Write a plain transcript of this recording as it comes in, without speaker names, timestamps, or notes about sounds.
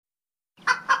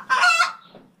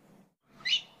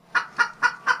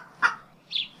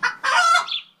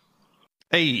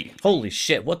Hey, Holy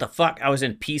shit, what the fuck? I was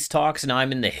in peace talks and now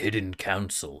I'm in the Hidden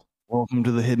Council. welcome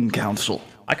to the Hidden Council.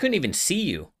 I couldn't even see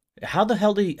you. How the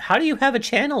hell how do you have a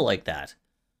channel like that?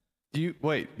 Do you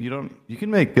wait? You don't. You can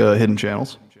make hidden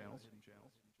channels.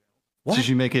 What? Did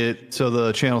you make it so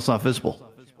the channel's not visible?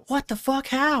 What the fuck?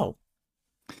 How?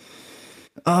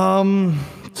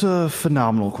 It's a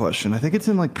phenomenal question. I think it's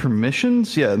in like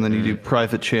permissions. Yeah, and then you do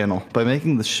private channel. By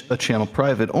making a channel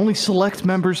private, only select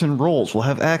members and roles will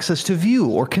have access to view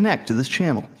or connect to this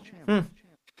channel. And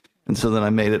so then I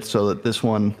made it so that this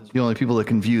one, the only people that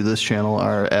can view this channel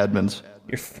are admins.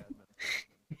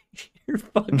 Your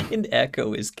fucking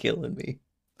echo is killing me.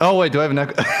 Oh wait, do I have an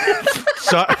echo?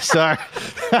 sorry.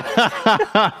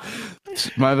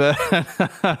 My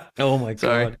bad. Oh my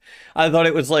Sorry. god. I thought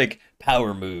it was like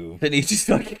power move. And he just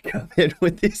fucking come in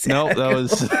with this. No, echo.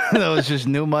 that was just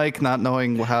new mic, not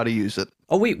knowing how to use it.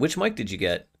 Oh wait, which mic did you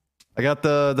get? I got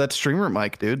that streamer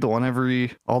mic, dude, the one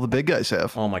all the big guys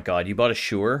have. Oh my god, you bought a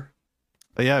Shure?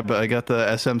 Yeah, but I got the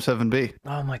SM7B.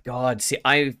 Oh my god. See,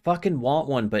 I fucking want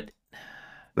one, but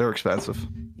They're expensive.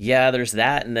 yeah, there's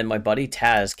that, and then my buddy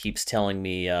Taz keeps telling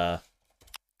me,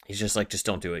 he's just like, just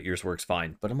don't do it. Yours works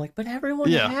fine. But I'm like, but everyone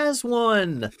Yeah. has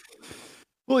one.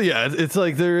 Well, yeah, it's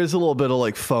like there is a little bit of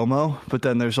like FOMO, but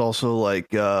then there's also like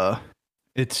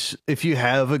it's if you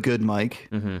have a good mic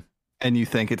Mm-hmm. and you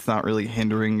think it's not really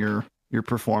hindering your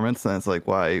performance, then it's like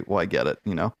why get it?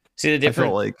 You know, See the I difference?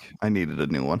 felt like I needed a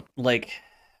new one. Like,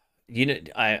 you know,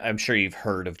 I'm sure you've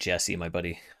heard of Jesse, my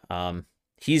buddy.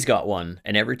 He's got one,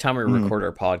 and every time we record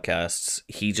our podcasts,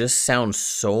 he just sounds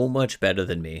so much better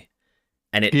than me,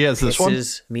 and it He has this one?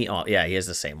 pisses me off. Yeah, he has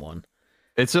the same one.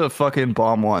 It's a fucking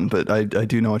bomb one, but I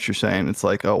do know what you're saying. It's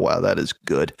like, oh wow, that is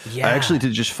good. Yeah, I actually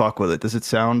did just fuck with it. Does it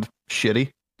sound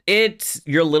shitty?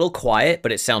 you're a little quiet,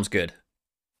 but it sounds good.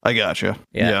 I gotcha.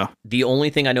 Yeah. The only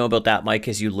thing I know about that mic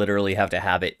is you literally have to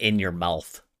have it in your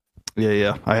mouth.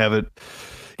 Yeah. I have it.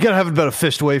 You gotta have it about a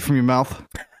fist away from your mouth.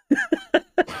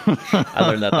 I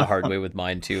learned that the hard way with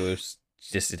mine too. It's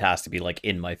just it has to be like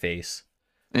in my face.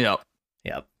 Yeah.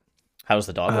 Yep. How's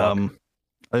the dog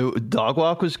walk? Dog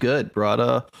walk was good. Brought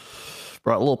a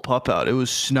little pup out. It was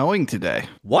snowing today.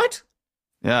 What?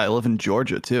 Yeah, I live in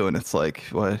Georgia too, and it's like,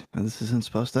 what? This isn't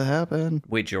supposed to happen.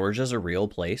 Wait, Georgia's a real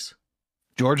place?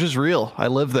 Georgia's real. I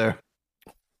live there.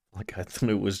 Like I thought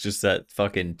it was just that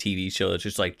fucking TV show that's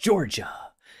just like Georgia,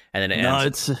 and then it No,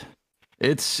 ends.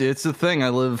 it's a thing. I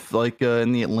live like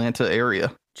in the Atlanta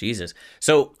area. Jesus.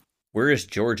 So where is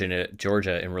Georgia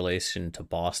in relation to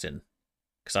Boston?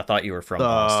 Because I thought you were from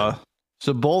Boston.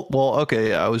 So both. Well, okay.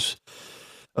 Yeah, I was.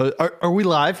 Are we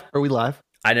live? Are we live?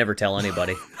 I never tell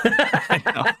anybody. I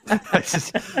know. I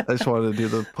just wanted to do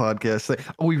the podcast thing.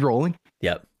 Are we rolling?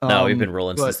 Yep. No, we've been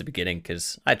rolling but- since the beginning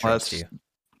because I trust you.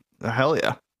 Hell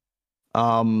yeah.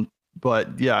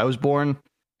 But yeah, I was born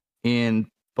in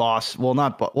Boston. Well,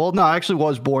 no, I actually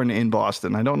was born in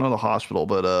Boston. I don't know the hospital,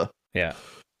 but Yeah.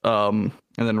 and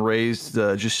then raised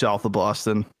just south of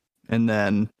Boston, and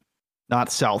then not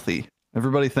Southie.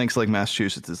 Everybody thinks like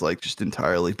Massachusetts is like just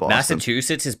entirely Boston.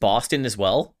 Massachusetts is Boston as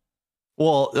well.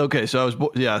 Well, okay, so I was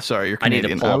yeah. Sorry, you're I need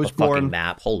Canadian. to pull I up was a fucking born.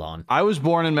 map. Hold on. I was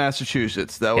born in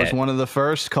Massachusetts. That was Okay. one of the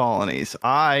first colonies.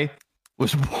 I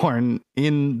was born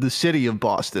in the city of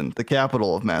Boston, the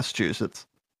capital of Massachusetts,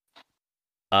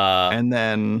 and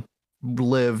then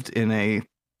lived in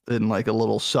like a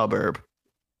little suburb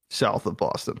south of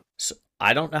Boston. So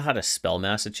I don't know how to spell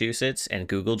Massachusetts, and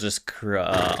Google just don't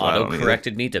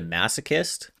auto-corrected me to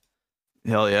masochist.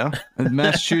 Hell yeah. And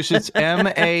Massachusetts,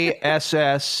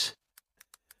 MASSCHUSSETTS.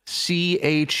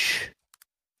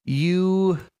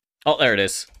 Oh, there it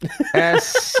is.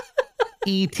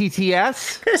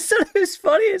 So it was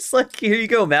funny. It's like, here you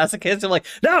go, masochist. I'm like,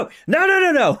 no.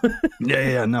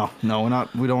 Yeah, no, we're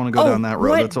not. We don't want to go down that road.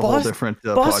 what? That's a whole different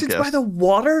Boston's podcast. by the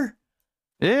water?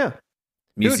 Yeah.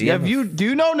 Museum. Dude, do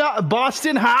you know not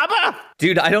Boston Harbor?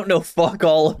 Dude, I don't know fuck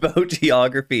all about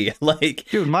geography. Like,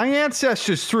 Dude, my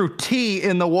ancestors threw tea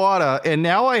in the water, and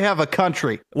now I have a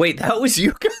country. wait, that was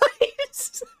you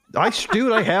guys?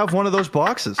 I have one of those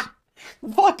boxes.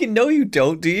 Fucking no, you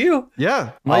don't, do you?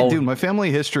 Yeah, my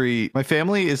family history. My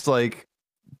family is like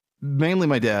mainly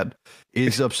my dad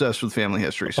is obsessed with family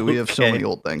history, so we have so Okay. many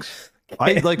old things.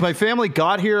 My family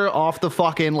got here off the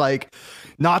fucking like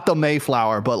not the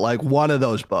Mayflower, but like one of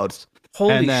those boats.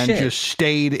 Holy and then shit. just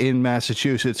stayed in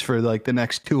Massachusetts for like the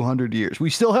next 200 years. We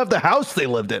still have the house they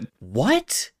lived in.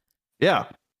 What? Yeah.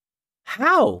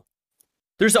 How?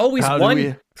 There's always How do one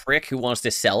we- prick who wants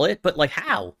to sell it, but like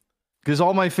how? Because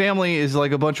all my family is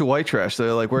like a bunch of white trash.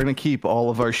 They're like, we're going to keep all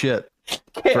of our shit.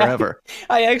 forever.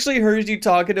 I actually heard you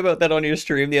talking about that on your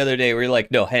stream the other day where you're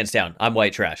like, no, hands down, I'm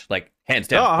white trash. Like, hands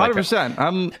down. Oh, white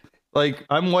 100%.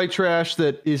 I'm white trash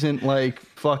that isn't like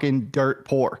fucking dirt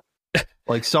poor.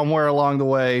 Like somewhere along the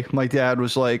way, my dad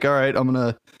was like, all right, I'm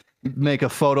going to make a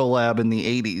photo lab in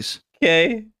the 80s.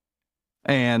 Okay.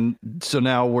 And so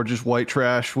now we're just white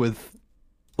trash with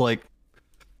like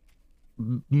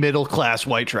middle class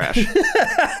white trash.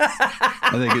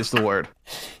 I think is the word.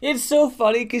 It's so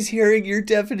funny because hearing your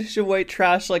definition of white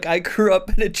trash, like I grew up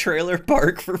in a trailer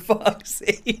park for fuck's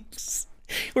sakes.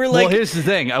 We're like, well, here's the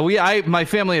thing. My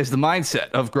family has the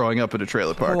mindset of growing up in a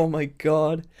trailer park. oh my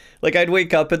God. Like I'd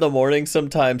wake up in the morning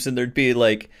sometimes and there'd be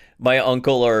like my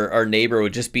uncle or our neighbor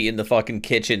would just be in the fucking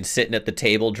kitchen sitting at the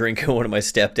table drinking one of my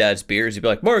stepdad's beers. He'd be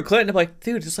like, Morning, Clinton. I'm like,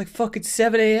 dude, it's like fucking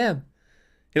 7 a.m.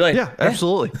 You're like, yeah,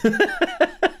 absolutely.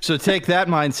 So take that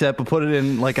mindset but put it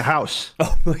in like a house.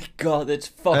 Oh my God, that's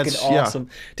fucking awesome.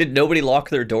 Yeah. Did nobody lock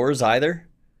their doors either?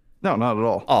 No, not at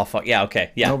all. Oh fuck yeah,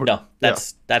 okay, yeah, no,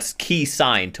 that's key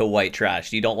sign to white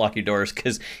trash. You don't lock your doors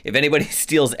because if anybody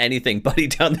steals anything, buddy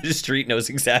down the street knows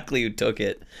exactly who took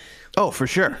it. Oh, for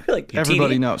sure. Like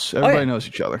everybody knows. Everybody knows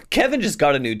each other. Kevin just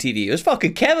got a new TV. It was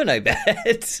fucking Kevin, I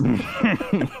bet.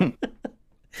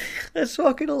 That's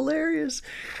fucking hilarious.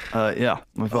 Yeah,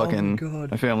 my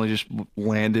family just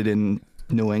landed in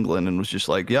New England and was just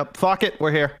like, "Yep, fuck it,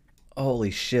 we're here." Holy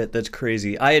shit, that's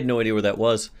crazy. I had no idea where that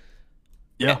was.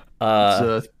 Yeah,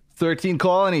 it's 13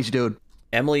 colonies, dude.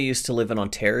 Emily used to live in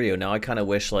Ontario. Now I kind of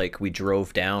wish like we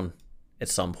drove down at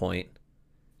some point.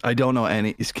 I don't know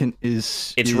any. It's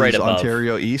right above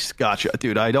Ontario East? Gotcha,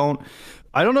 dude. I don't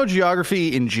know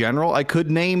geography in general. I could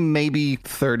name maybe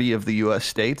 30 of the U.S.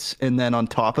 states, and then on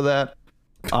top of that,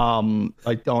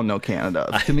 I don't know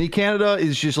Canada. To me, Canada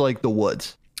is just like the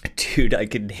woods. Dude, I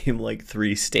could name like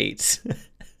 3 states.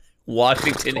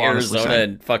 Washington, Arizona,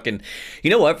 and fucking... You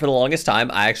know what? For the longest time,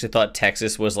 I actually thought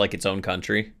Texas was like its own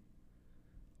country.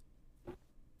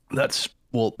 That's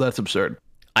absurd.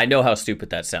 I know how stupid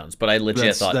that sounds, but I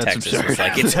legit thought Texas absurd. Was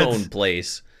like its own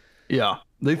place. Yeah,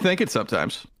 they think it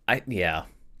sometimes. Yeah.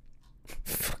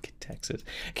 Fucking Texas.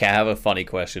 Okay, I have a funny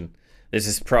question. This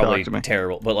is probably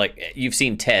terrible, but like, you've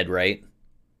seen Ted, right?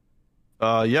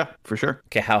 Yeah, for sure.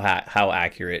 Okay, how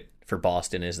accurate for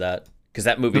Boston is that? Because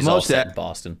that movie's all set in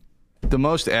Boston. The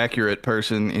most accurate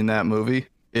person in that movie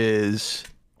is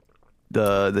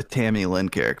the Tammy Lynn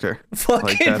character.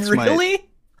 Fucking really?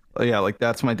 Yeah, like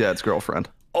that's my dad's girlfriend.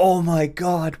 Oh my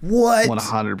God, what?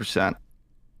 100%.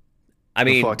 I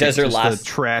mean, does her last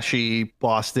trashy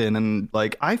Boston and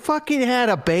like I fucking had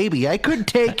a baby, I couldn't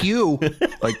take you.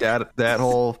 Like that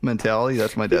whole mentality.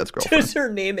 That's my dad's girlfriend. Does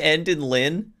her name end in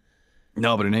Lynn?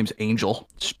 No, but her name's Angel.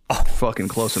 It's fucking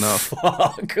close enough.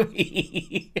 Fuck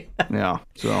me. Yeah,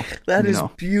 so that is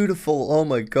beautiful. Oh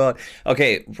my God.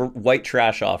 Okay, white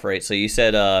trash off, right? So you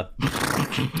said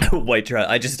white trash.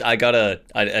 I just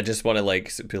want to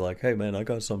like be like, hey man, I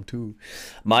got some too.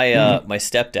 My my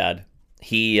stepdad,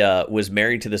 he was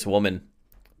married to this woman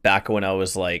back when I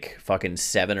was like fucking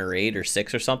 7 or 8 or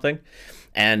 6 or something,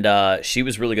 and she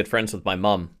was really good friends with my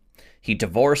mom. He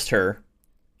divorced her.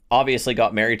 Obviously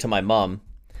got married to my mom,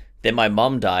 then my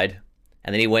mom died,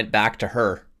 and then he went back to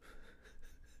her.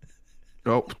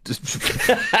 Oh.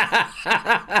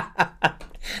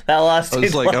 That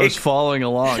lasted I was following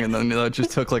along, and then that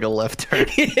just took like a left turn.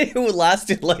 It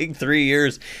lasted like 3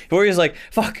 years before he was like,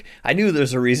 fuck, I knew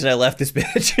there's a reason I left this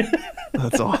bitch.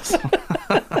 That's awesome.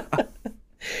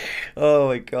 Oh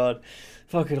my God.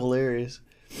 Fucking hilarious.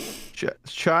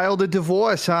 Child of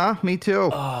divorce, huh? Me too.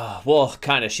 Well,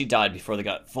 kind of. She died before they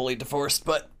got fully divorced,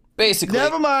 but basically...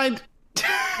 Never mind.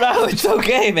 No, it's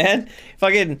okay, man.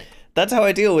 Fucking... That's how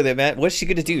I deal with it, man. What's she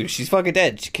gonna do? She's fucking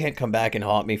dead. She can't come back and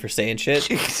haunt me for saying shit.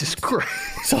 Jesus Christ.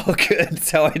 It's all good.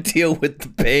 It's how I deal with the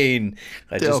pain.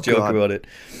 I just joke about it.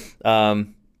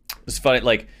 It's funny,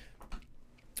 like,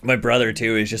 my brother,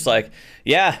 too, is just like,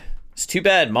 yeah, it's too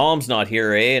bad Mom's not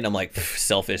here, eh? And I'm like,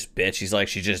 selfish bitch. He's like,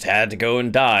 she just had to go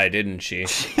and die, didn't she?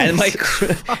 And my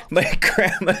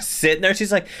grandma's sitting there.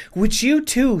 She's like, would you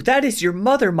too? That is your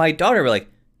mother, my daughter. We're like,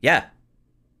 yeah.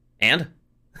 And?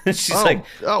 She's like,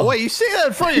 oh, wait, you say that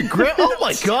in front of your grandma? Oh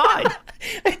my God.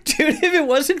 Dude, if it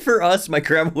wasn't for us, my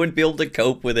grandma wouldn't be able to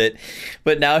cope with it.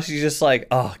 But now she's just like,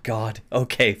 oh God,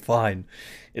 okay, fine.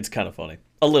 It's kind of funny.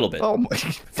 A little bit. Oh my!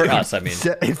 For us, I mean.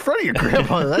 In front of your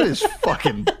grandma, that is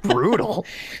fucking brutal.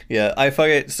 Yeah,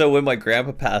 so when my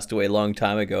grandpa passed away a long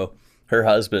time ago, her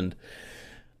husband,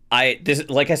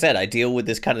 like I said, I deal with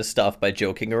this kind of stuff by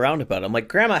joking around about it. I'm like,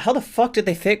 Grandma, how the fuck did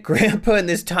they fit Grandpa in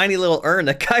this tiny little urn?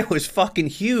 That guy was fucking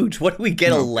huge. What do we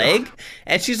get, a leg? God.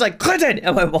 And she's like, Clinton!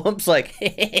 And my mom's like,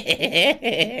 because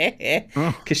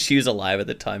she was alive at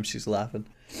the time. She's laughing.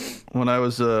 When I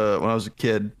was a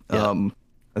kid, I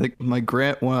think my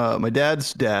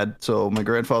dad's dad, so my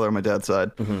grandfather on my dad's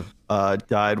side,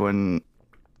 died when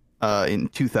in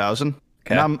 2000.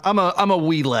 Okay. And I'm a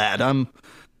wee lad. I'm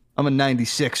a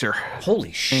 96er.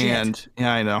 Holy shit. And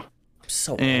yeah, I know. I'm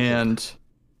so old. And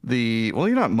well,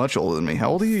 you're not much older than me. How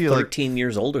old are you? 13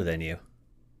 years older than you.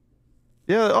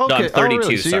 Yeah, okay. No, I'm 32,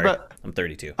 really? So sorry. I'm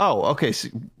 32. Oh, okay. So,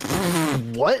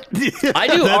 what? I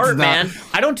do art, man.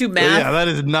 I don't do math. Yeah, that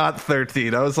is not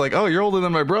 13. I was like, oh, you're older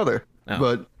than my brother. Oh.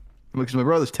 But because my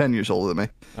brother's 10 years older than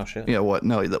me. Oh, shit. Yeah, what?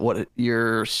 No, what?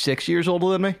 You're 6 years older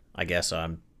than me? I guess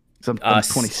I'm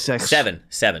 26.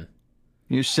 7.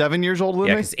 You're 7 years older than me?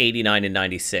 Yeah, because 89 and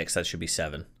 96, that should be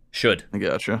 7. Should. I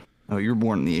gotcha. Oh, you were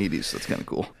born in the 80s. That's kind of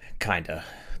cool. Kinda.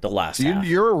 The last so half.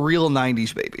 You're a real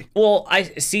 90s baby. Well, I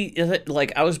see,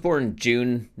 like, I was born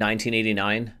June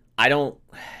 1989. I don't...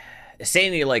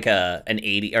 Saying you're like an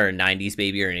 80 or a 90s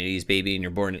baby or an 80s baby and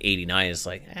you're born in 89 is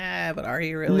like, but are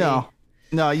you really? No,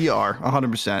 you are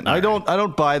 100%. I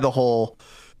don't buy the whole...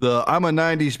 I'm a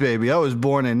 90s baby. I was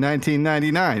born in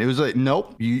 1999. It was like,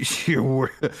 nope, you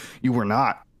were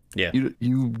not. Yeah.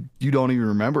 You don't even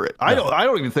remember it. No. I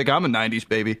don't even think I'm a 90s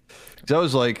baby. Cuz I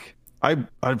was like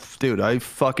dude, I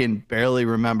fucking barely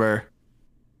remember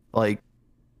like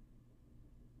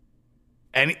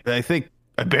I think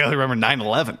I barely remember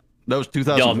 9/11. That was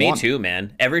 2001. Yo, me too,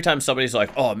 man. Every time somebody's like,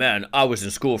 "Oh man, I was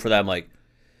in school for that." I'm like,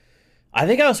 I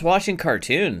think I was watching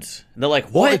cartoons. And they're like,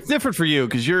 "What?" Well, it's different for you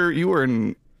cuz you were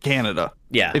in Canada.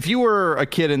 Yeah. If you were a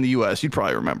kid in the US, you'd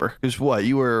probably remember. Cuz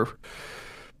we're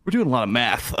doing a lot of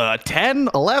math. 10,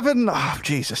 11? Oh,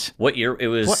 Jesus. What year? It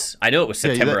was, what? I know it was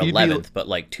September 11th, but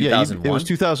like 2001? Yeah, it was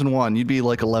 2001. You'd be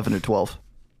like 11 or 12.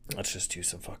 Let's just do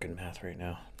some fucking math right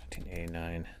now.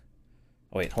 1989.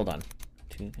 Oh, wait, hold on.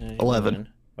 11.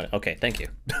 Okay, thank you.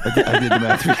 I did the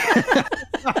math.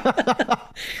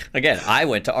 Again, I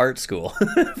went to art school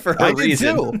for a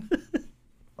reason. Did too.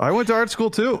 I went to art school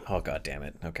too. Oh, God damn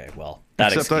it. Okay, well,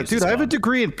 that Except, dude, I have a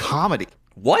degree in comedy.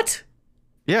 What?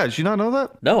 Yeah, did you not know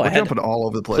that? No, We're jumping all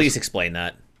over the place. Please explain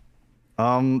that.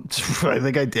 I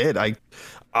think I did. I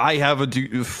have a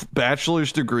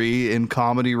bachelor's degree in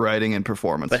comedy writing and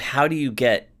performance. But how do you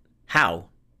get how?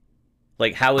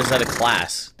 Like, how is that a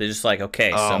class? They're just like, okay,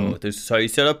 so this is how you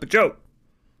set up a joke.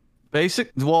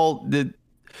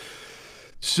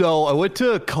 So I went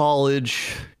to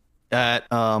college at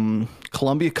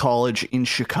Columbia College in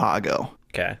Chicago.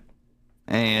 Okay.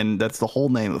 And that's the whole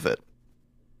name of it.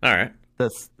 All right.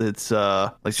 It's like just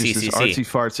this artsy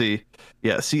fartsy.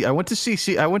 Yeah. See, I went to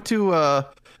CC. I went to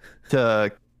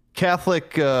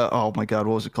Catholic. Oh my God,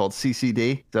 what was it called?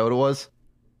 CCD. Is that what it was?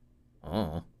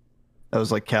 Oh. That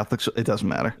was like Catholic. It doesn't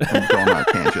matter. I'm going on a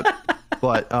tangent.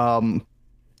 But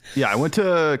yeah, I went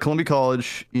to Columbia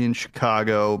College in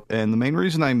Chicago, and the main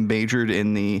reason I majored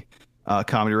in the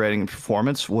comedy writing and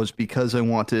performance was because I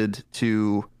wanted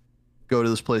to go to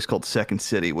this place called Second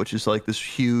City, which is like this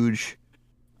huge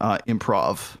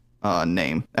improv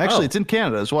name. Actually, It's in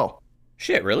Canada as well.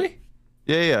 Shit, really?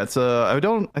 Yeah. It's I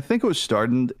think it was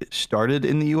started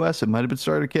in the US. It might have been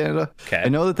started in Canada. Okay. I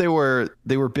know that they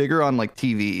were bigger on like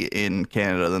TV in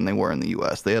Canada than they were in the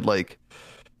US. They had like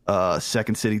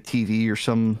Second City TV or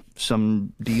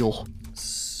some deal.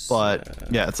 But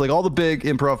yeah, it's like all the big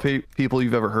improv people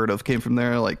you've ever heard of came from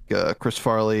there, like Chris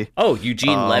Farley. Oh,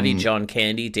 Eugene Levy, John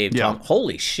Candy, Dave Tom.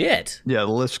 Holy shit. Yeah, the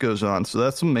list goes on. So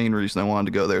that's the main reason I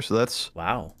wanted to go there. So that's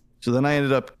wow. So then I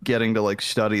ended up getting to like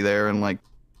study there and like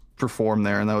perform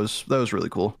there, and that was really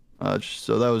cool.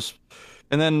 So that was,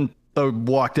 and then I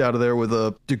walked out of there with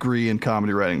a degree in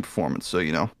comedy writing and performance. So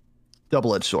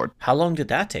double-edged sword. How long did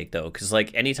that take though? Because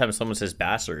like anytime someone says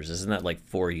bachelor's, isn't that like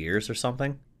 4 years or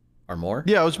something? Or more?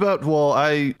 Yeah, it was about,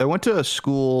 I went to a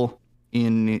school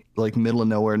in like middle of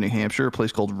nowhere, New Hampshire, a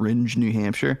place called Rindge, New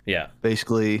Hampshire. Yeah.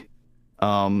 Basically,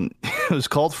 it was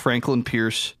called Franklin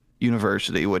Pierce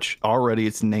University, which already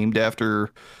it's named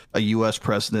after a U.S.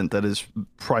 president that is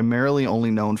primarily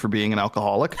only known for being an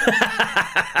alcoholic.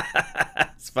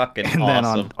 It's fucking and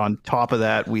awesome. Then on top of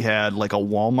that, we had like a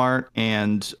Walmart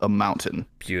and a mountain.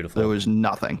 Beautiful. There was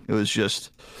nothing. It was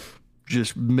just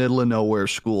middle of nowhere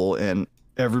school, and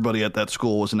everybody at that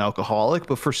school was an alcoholic,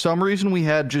 but for some reason we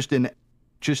had just a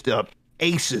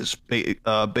aces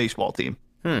baseball team.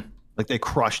 Like they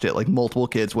crushed it. Like multiple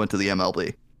kids went to the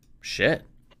MLB. Shit.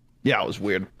 Yeah, it was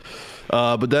weird.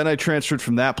 But then I transferred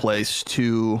from that place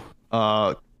to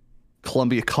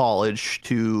Columbia College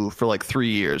for like 3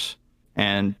 years,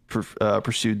 and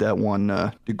pursued that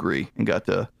one degree, and got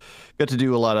to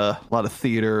do a lot of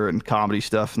theater and comedy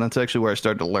stuff. And that's actually where I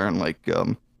started to learn like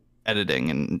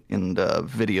editing and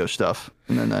video stuff.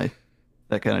 And then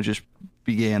that kind of just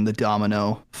began the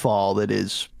domino fall that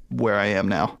is where I am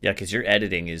now. Yeah, because your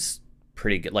editing is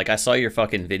pretty good. Like, I saw your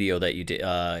fucking video that you did,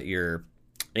 your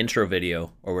intro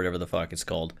video or whatever the fuck it's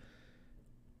called.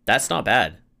 That's not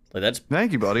bad. Like, that's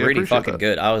thank you, buddy. Pretty fucking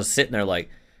good. I was sitting there like,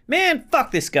 man,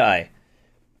 fuck this guy.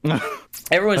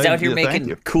 Everyone's out here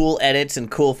making cool edits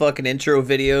and cool fucking intro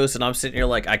videos, and I'm sitting here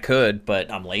like, I could,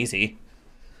 but I'm lazy.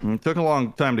 It took a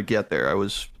long time to get there.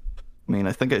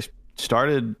 I think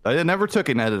I never took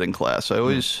an editing class.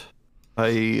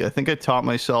 I think I taught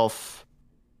myself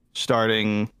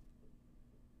starting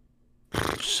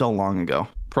so long ago.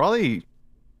 Probably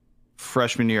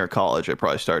freshman year of college, I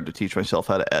probably started to teach myself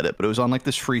how to edit, but it was on like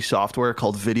this free software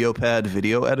called VideoPad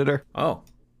Video Editor. Oh.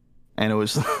 And it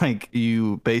was like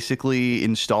you basically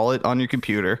install it on your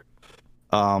computer,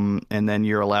 and then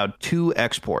you're allowed 2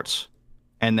 exports.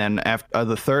 And then after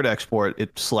the third export,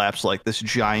 it slaps like this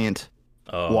giant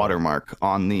watermark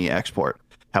on the export.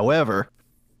 However,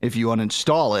 if you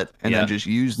uninstall it and then just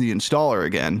use the installer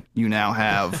again, you now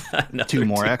have 2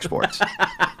 more exports.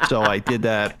 So I did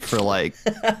that for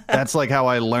that's like how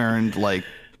I learned like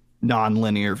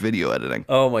non-linear video editing.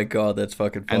 Oh my god, that's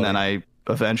fucking funny. And then I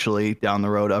eventually down the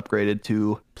road upgraded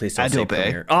to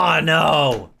Adobe. Oh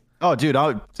no. Oh, dude,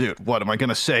 what am I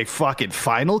gonna say? Fucking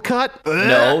Final Cut?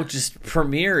 No, just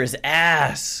Premiere is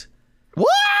ass. What?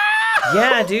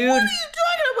 Yeah, dude. What are you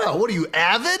talking about? What are you,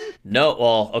 Avid? No,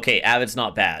 well, okay, Avid's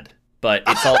not bad, but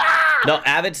it's all. No,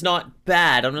 Avid's not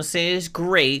bad. I'm gonna say it's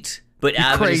great, but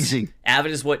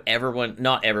Avid is what everyone,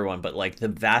 not everyone, but like the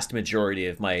vast majority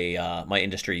of my my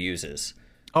industry uses.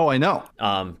 Oh, I know.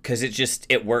 Because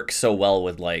it works so well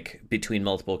with like between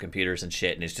multiple computers and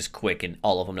shit, and it's just quick, and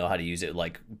all of them know how to use it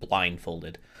like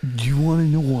blindfolded. Do you want to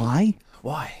know why?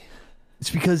 Why? It's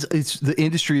because the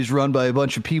industry is run by a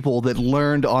bunch of people that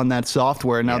learned on that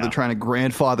software, and now they're trying to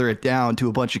grandfather it down to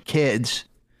a bunch of kids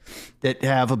that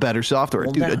have a better software.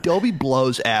 Well, dude, Adobe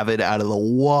blows Avid out of the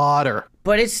water.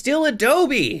 But it's still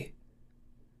Adobe.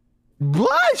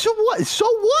 What? So what? So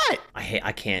what?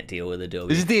 I can't deal with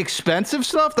Adobe. Is it the expensive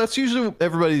stuff? That's usually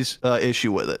everybody's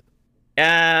issue with it.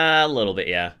 A little bit,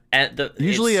 yeah. And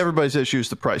usually everybody's issue is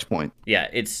the price point. Yeah,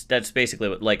 that's basically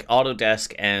what, like,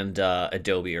 Autodesk and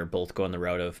Adobe are both going the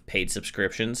route of paid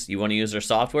subscriptions. You want to use their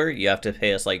software, you have to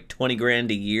pay us like 20 grand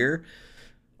a year,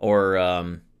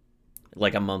 or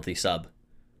like a monthly sub.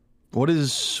 What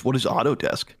is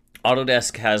Autodesk?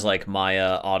 Autodesk has like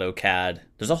Maya, AutoCAD.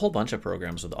 There's a whole bunch of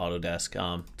programs with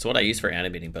Autodesk. It's what I use for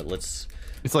animating, but it's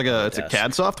like it's a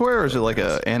CAD software, or is it like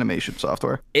a animation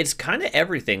software? It's kind of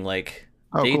everything. Like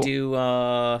they do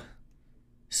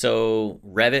so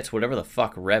Revit, whatever the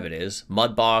fuck Revit is,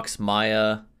 Mudbox,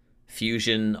 Maya,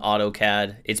 Fusion,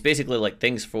 AutoCAD. It's basically like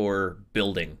things for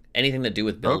building, anything to do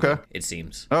with building. It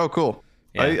seems. Oh, cool.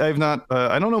 Yeah. I've not.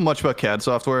 I don't know much about CAD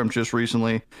software. I'm just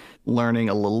recently learning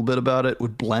a little bit about it.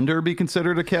 Would Blender be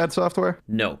considered a CAD software?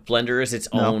 No, Blender is its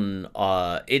own.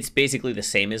 It's basically the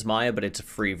same as Maya, but it's a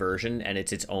free version and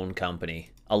it's its own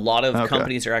company. A lot of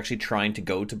companies are actually trying to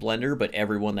go to Blender, but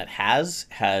everyone that has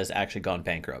actually gone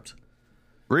bankrupt.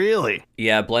 Really?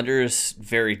 Yeah, Blender is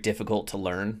very difficult to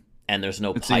learn, and there's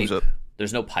no pipe.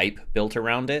 There's no pipe built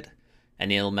around it. And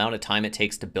the amount of time it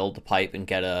takes to build the pipe and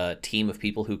get a team of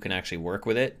people who can actually work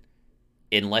with it,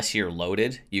 unless you're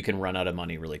loaded, you can run out of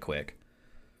money really quick.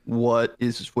 What do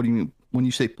you mean when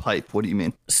you say pipe? What do you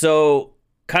mean? So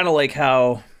kind of like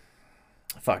how,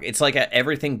 it's like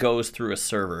everything goes through a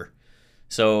server.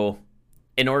 So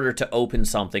in order to open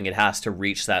something, it has to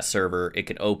reach that server. It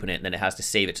can open it, and then it has to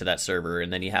save it to that server.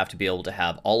 And then you have to be able to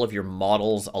have all of your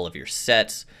models, all of your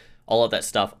sets, all of that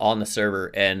stuff on the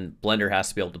server, and Blender has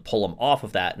to be able to pull them off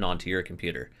of that and onto your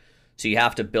computer. So you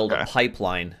have to build a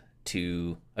pipeline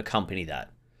to accompany that.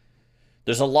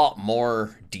 There's a lot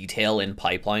more detail in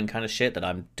pipeline kind of shit that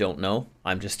I don't know.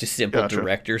 I'm just a simple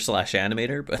director /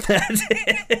 animator, but that's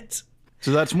it.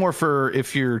 So that's more for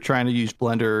if you're trying to use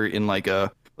Blender in like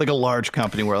a large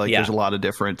company where there's a lot of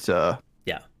different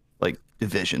like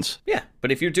divisions. Yeah,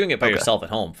 but if you're doing it by yourself at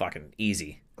home, fucking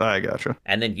easy. I gotcha.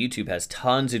 And then YouTube has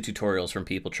tons of tutorials from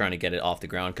people trying to get it off the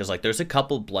ground, because like there's a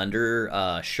couple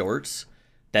Blender shorts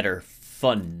that are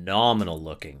phenomenal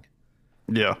looking.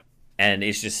 Yeah. And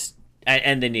it's just,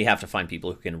 and then you have to find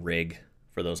people who can rig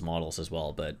for those models as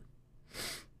well. But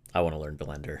I want to learn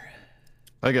Blender.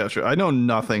 I gotcha. I know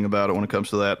nothing about it when it comes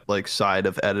to that like side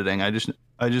of editing. I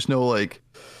just know like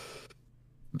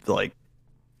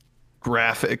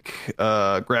graphic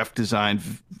design,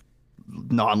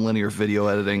 non-linear video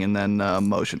editing, and then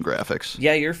motion graphics.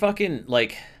 Yeah, you're fucking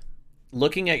like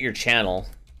looking at your channel.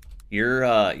 Your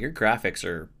graphics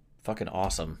are fucking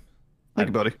awesome. Thank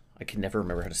you, buddy. I can never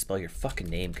remember how to spell your fucking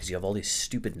name because you have all these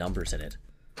stupid numbers in it.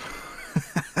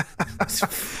 It's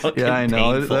fucking Yeah, I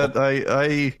know. painful.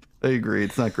 I agree.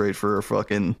 It's not great for a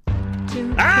fucking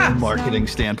marketing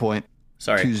standpoint.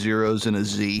 Sorry, 2 zeros and a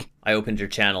Z. I opened your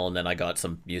channel and then I got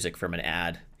some music from an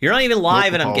ad. You're not even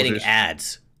live and I'm getting apologies.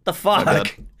 ads. The fuck?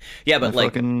 bad. Yeah, but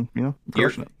like Fucking,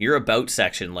 your about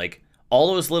section, like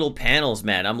all those little panels,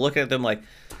 man. I'm looking at them like,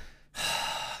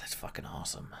 that's fucking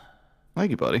awesome. Thank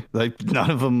you, buddy. Like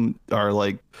none of them are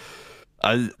like,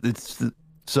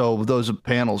 so those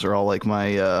panels are all like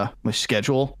my my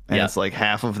schedule, and Yeah. it's like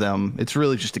half of them. It's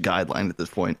really just a guideline at this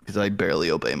point because I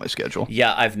barely obey my schedule.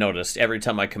 Yeah, I've noticed every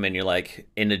time I come in, you're like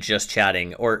into just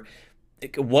chatting or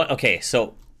what? Okay,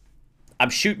 so I'm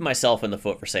shooting myself in the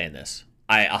foot for saying this.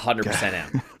 I 100%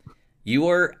 am. You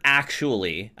are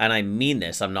actually, and I mean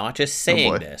this, I'm not just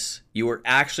saying boy. this, you are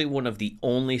actually one of the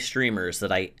only streamers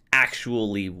that I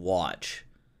actually watch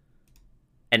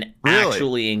and Really?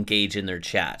 actually engage in their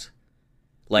chat.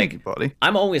 Thank you, Like, buddy.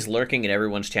 I'm always lurking at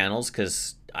everyone's channels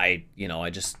because I know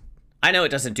it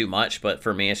doesn't do much, but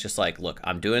for me, it's just like, look,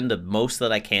 I'm doing the most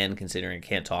that I can considering I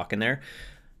can't talk in there.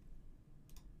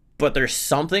 But there's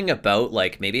something about,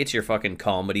 like, maybe it's your fucking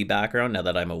comedy background now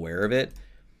that I'm aware of it.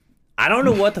 I don't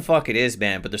know what the fuck it is,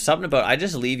 man, but there's something about, I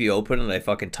just leave you open and I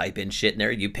fucking type in shit in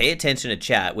there. You pay attention to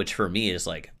chat, which for me is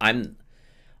like, I'm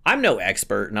no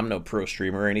expert and I'm no pro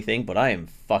streamer or anything, but I am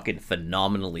fucking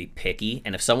phenomenally picky.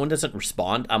 And if someone doesn't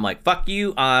respond, I'm like, fuck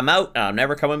you, I'm out, I'm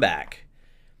never coming back.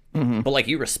 Mm-hmm. But like,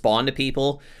 you respond to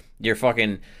people, you're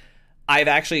fucking, I've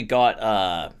actually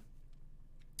got,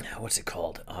 what's it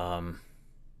called?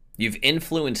 You've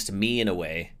influenced me in a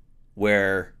way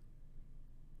where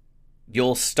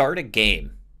you'll start a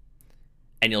game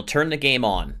and you'll turn the game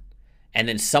on and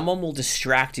then someone will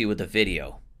distract you with a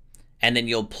video and then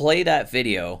you'll play that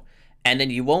video and then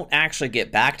you won't actually get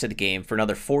back to the game for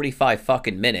another 45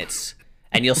 fucking minutes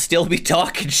and you'll still be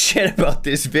talking shit about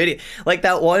this video. Like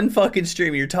that one fucking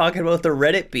stream you're talking about the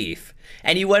Reddit beef.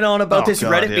 And you went on about Oh, this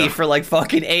God, Reddit yeah. beef for like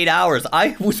fucking 8 hours.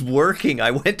 I was working.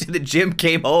 I went to the gym,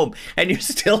 came home, and you're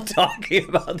still talking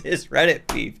about this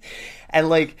Reddit beef. And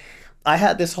like, I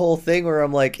had this whole thing where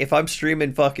I'm like, if I'm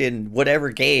streaming fucking whatever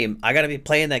game, I gotta be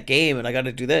playing that game and I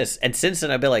gotta do this. And since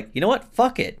then, I've been like, you know what?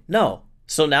 Fuck it. No.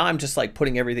 So now I'm just like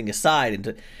putting everything aside.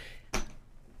 And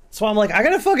so I'm like, I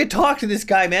gotta fucking talk to this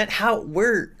guy, man.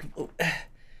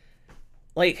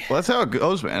 Like, Well, that's how it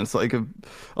goes, man. It's like a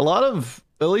lot of,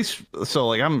 at least, so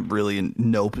like I'm really in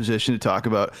no position to talk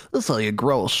about this is how you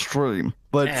grow a stream.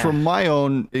 But Yeah. from my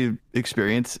own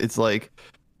experience, it's like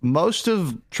most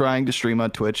of trying to stream on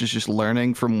Twitch is just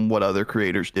learning from what other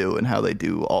creators do and how they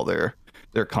do all their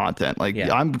content. Like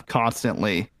Yeah. I'm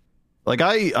constantly, like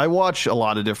I watch a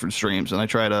lot of different streams and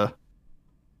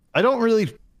I don't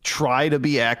really try to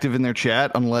be active in their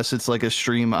chat unless it's like a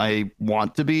stream I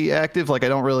want to be active. Like I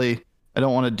don't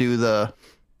want to do the,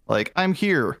 like, I'm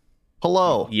here,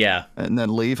 hello, yeah. and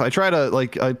then leave. I try to,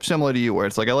 like, I'm similar to you where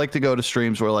it's like I like to go to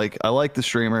streams where like I like the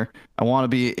streamer, I want to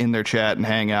be in their chat and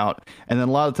hang out, and then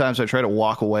a lot of times I try to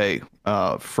walk away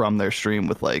from their stream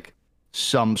with like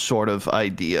some sort of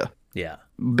idea. Yeah.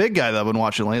 Big guy that I've been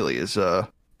watching lately is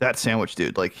that sandwich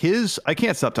dude. Like I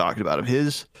can't stop talking about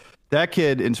him. That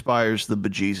kid inspires the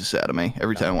bejesus out of me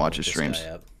every time I watch his This streams. guy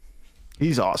up.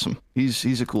 He's awesome.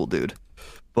 He's a cool dude.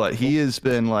 But he has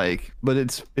been like, but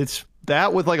it's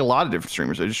that with like a lot of different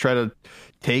streamers. I just try to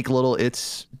take little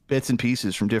bits and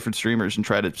pieces from different streamers and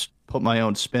try to put my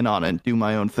own spin on it and do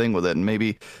my own thing with it. And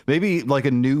maybe like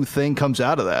a new thing comes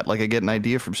out of that. Like I get an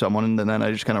idea from someone and then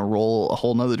I just kind of roll a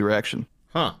whole nother direction.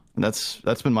 Huh. And that's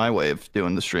been my way of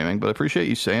doing the streaming. But I appreciate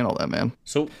you saying all that, man.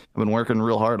 So I've been working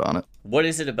real hard on it. what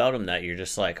is it about him that you're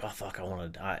just like, oh fuck, I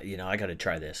want to, I got to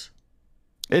try this?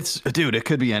 Dude, it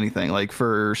could be anything. Like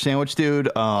for Sandwich Dude,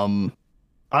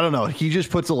 I don't know. He just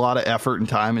puts a lot of effort and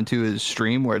time into his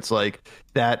stream where it's like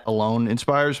that alone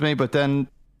inspires me. But then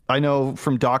I know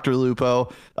from Dr.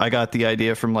 Lupo, I got the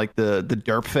idea from like the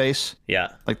derp face, Yeah.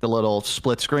 like the little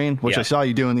split screen, which Yeah. I saw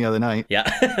you doing the other night. Yeah.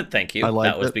 Thank you. I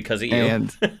liked That was it. because of you.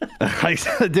 And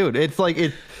dude, it's like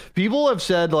people have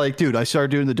said like, dude, I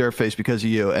started doing the derp face because of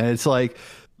you. And it's like,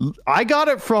 I got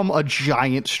it from a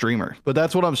giant streamer, but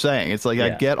that's what I'm saying. It's like I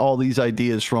Yeah. get all these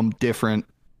ideas from different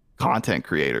content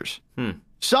creators.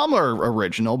 Some are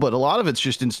original, but a lot of it's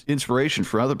just inspiration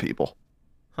for other people.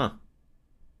 Huh.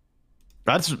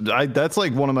 That's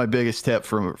like one of my biggest tips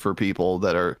for people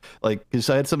that are like, because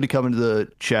I had somebody come into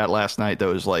the chat last night that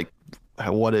was like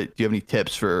do you have any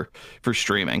tips for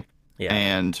streaming Yeah.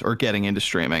 and or getting into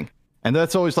streaming? And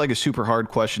that's always like a super hard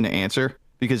question to answer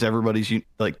because everybody's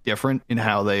like different in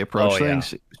how they approach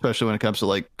things, especially when it comes to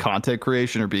like content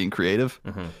creation or being creative.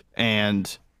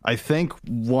 And I think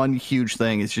one huge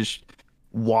thing is just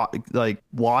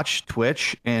watch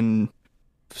Twitch and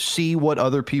see what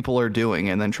other people are doing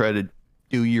and then try to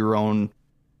do your own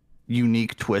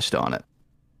unique twist on it.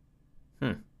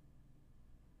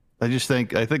 I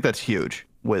think that's huge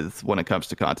when it comes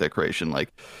to content creation,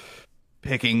 like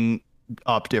picking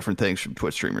up different things from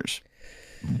Twitch streamers.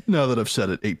 Now that I've said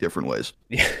it 8 different ways.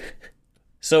 Yeah.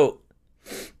 So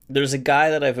there's a guy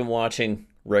that I've been watching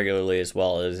regularly as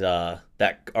well as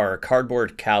our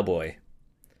Cardboard Cowboy.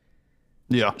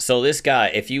 Yeah. So this guy,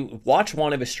 if you watch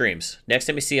one of his streams, next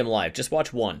time you see him live, just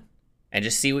watch one and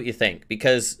just see what you think.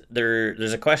 Because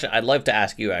there's a question I'd love to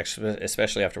ask you, actually,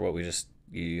 especially after what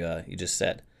you just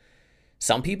said.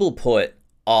 Some people put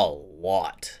a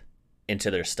lot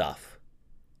into their stuff.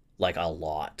 Like a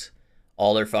lot.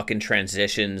 All their fucking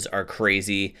transitions are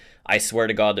crazy. I swear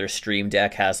to God, their stream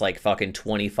deck has like fucking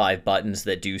 25 buttons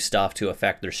that do stuff to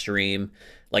affect their stream.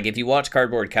 Like if you watch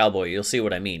Cardboard Cowboy, you'll see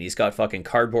what I mean. He's got fucking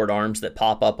cardboard arms that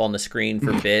pop up on the screen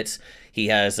for bits. He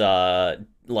has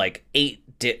like 8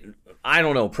 I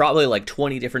don't know, probably like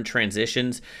 20 different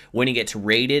transitions. When he gets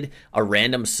raided, a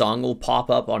random song will pop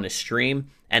up on his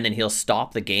stream, and then he'll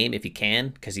stop the game if he can,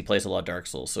 because he plays a lot of Dark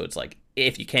Souls. So it's like,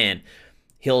 if you can,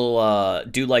 he'll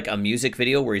do like a music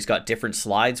video where he's got different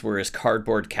slides, where his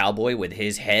Cardboard Cowboy with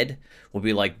his head will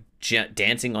be like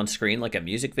dancing on screen like a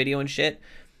music video and shit.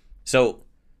 So,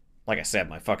 like I said,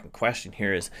 my fucking question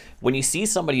here is, when you see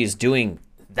somebody is doing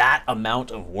that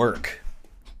amount of work,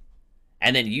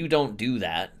 and then you don't do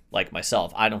that, like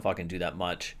myself, I don't fucking do that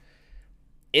much.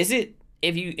 Is it,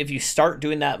 if you start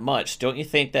doing that much, don't you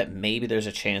think that maybe there's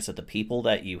a chance that the people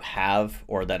that you have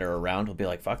or that are around will be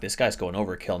like, fuck, this guy's going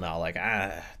overkill now. Like,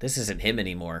 this isn't him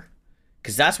anymore.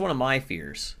 Because that's one of my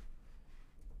fears.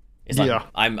 Is like,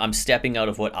 I'm stepping out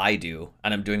of what I do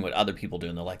and I'm doing what other people do.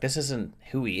 And they're like, this isn't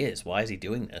who he is. Why is he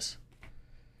doing this?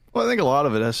 Well, I think a lot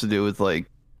of it has to do with like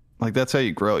that's how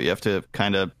you grow. You have to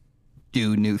kind of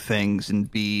do new things and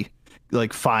be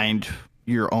like, find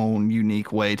your own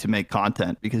unique way to make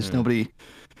content, because nobody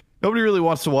really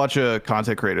wants to watch a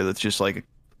content creator that's just like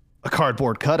a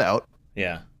cardboard cutout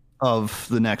of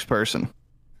the next person.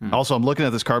 Also, I'm looking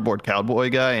at this Cardboard Cowboy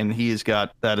guy, and he's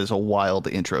got that as a wild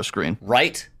intro screen.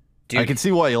 Right? Dude, I can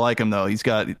see why you like him, though. He's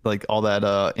got like all that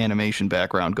animation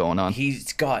background going on.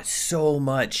 He's got so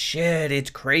much shit. It's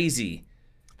crazy.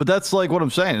 But that's like what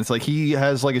I'm saying. It's like he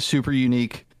has like a super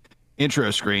unique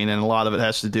intro screen, and a lot of it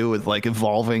has to do with like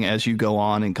evolving as you go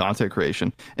on in content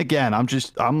creation. Again,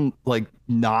 I'm like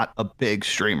not a big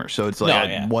streamer, so it's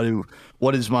like,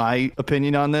 what is my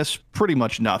opinion on this? Pretty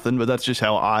much nothing, but that's just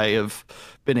how I have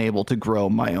been able to grow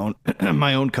my own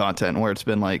my own content, where it's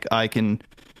been like I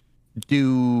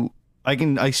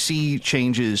see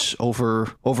changes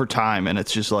over time, and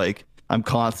it's just like I'm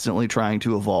constantly trying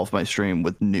to evolve my stream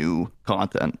with new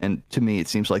content. And to me, it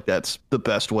seems like that's the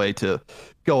best way to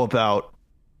go about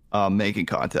making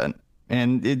content.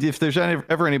 And if there's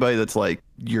ever anybody that's like,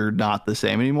 you're not the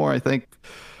same anymore, I think,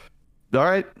 all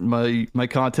right, my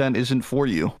content isn't for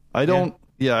you. I don't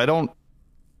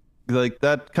like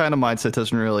that kind of mindset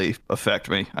doesn't really affect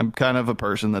me. I'm kind of a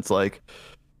person that's like,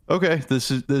 okay,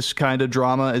 this kind of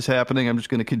drama is happening. I'm just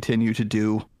going to continue to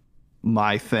do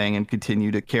my thing and continue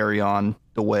to carry on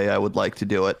the way I would like to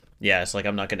do it. Yeah, it's like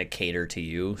I'm not going to cater to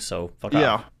you, so fuck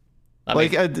off.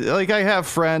 I have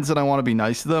friends and I want to be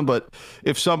nice to them, but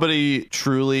if somebody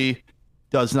truly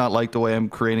does not like the way I'm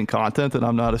creating content, then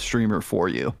I'm not a streamer for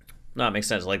you. No, it makes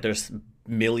sense. Like, there's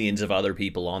millions of other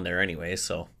people on there anyway,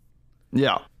 so.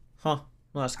 Yeah. Huh.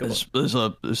 Well, that's good.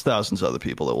 There's thousands of other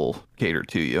people that will cater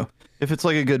to you. If it's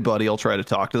like a good buddy, I'll try to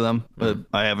talk to them, but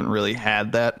I haven't really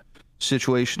had that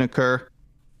situation occur.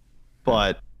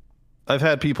 But I've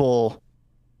had people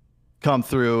come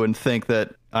through and think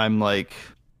that I'm like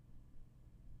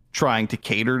trying to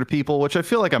cater to people, which I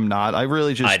feel like I'm not. I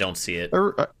don't see it.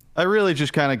 I really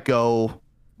just kind of go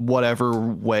whatever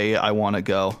way I want to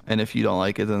go, and if you don't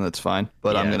like it, then that's fine.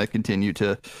 But I'm gonna continue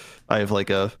to. I have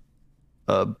like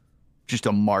just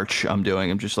a march I'm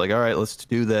doing. I'm just like, all right, let's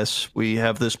do this. We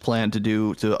have this plan to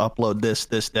upload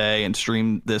this day and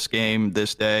stream this game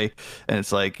this day. And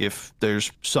it's like, if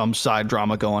there's some side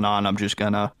drama going on, I'm just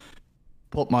gonna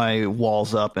put my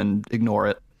walls up and ignore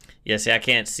it. Yeah, see, I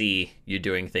can't see you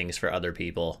doing things for other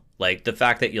people. Like, the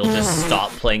fact that you'll just stop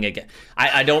playing again.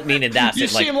 I don't mean in that You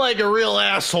sense. seem like a real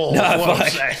asshole. No,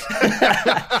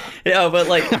 but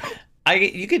like,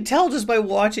 You can tell just by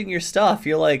watching your stuff.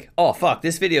 You're like, oh fuck,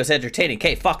 this video is entertaining.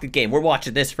 Okay, fuck the game. We're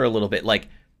watching this for a little bit. Like,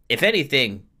 if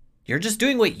anything, you're just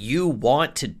doing what you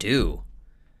want to do.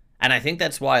 And I think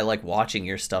that's why I like watching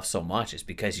your stuff so much, is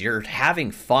because you're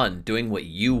having fun doing what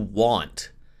you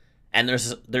want. And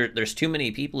there's too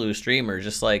many people who stream are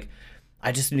just like,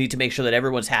 I just need to make sure that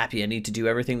everyone's happy. I need to do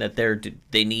everything that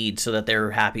they need so that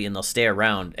they're happy and they'll stay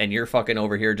around. And you're fucking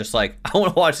over here just like, I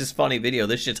want to watch this funny video.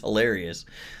 This shit's hilarious.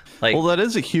 Like, well, that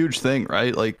is a huge thing,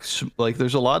 right? Like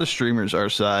there's a lot of streamers our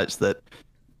size that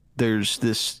there's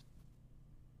this.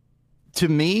 To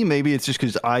me, maybe it's just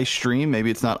because I stream.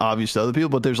 Maybe it's not obvious to other people,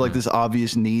 but there's like this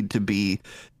obvious need to be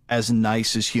as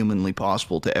nice as humanly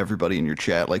possible to everybody in your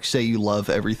chat. Like, say you love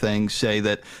everything, say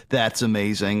that that's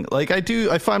amazing. Like, I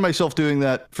find myself doing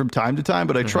that from time to time,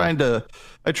 but I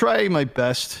try my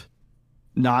best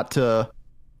not to.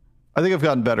 I think I've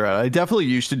gotten better at it. I definitely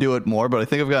used to do it more, but I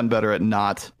think I've gotten better at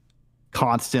not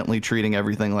constantly treating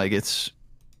everything like it's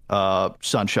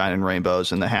sunshine and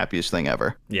rainbows and the happiest thing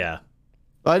ever. Yeah.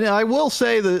 I will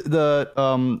say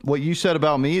the what you said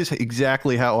about me is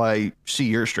exactly how I see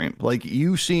your stream. Like,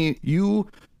 you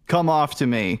come off to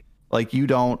me like you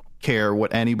don't care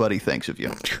what anybody thinks of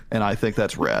you, and I think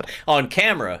that's rad. On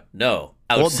camera, no.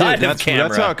 Outside of camera,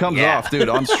 that's how it comes off, dude.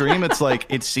 On stream, it's like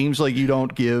it seems like you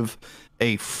don't give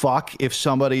a fuck if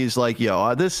somebody's like,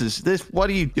 yo, this what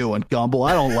are you doing, Gumble?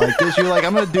 I don't like this. You're like,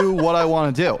 I'm gonna do what I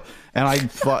want to do. And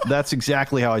that's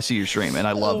exactly how I see your stream, and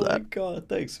I love that. Oh my god,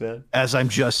 thanks, man. As I'm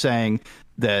just saying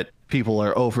that people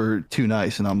are over too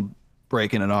nice, and I'm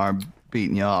breaking an arm,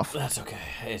 beating you off. That's okay.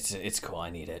 It's cool. I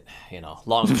need it. You know,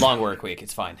 long work week.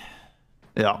 It's fine.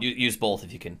 Yeah. Use both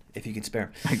if you can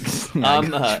spare.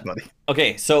 Buddy.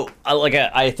 Okay, so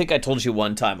I think I told you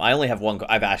one time. I only have one.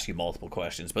 I've asked you multiple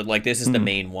questions, but like this is the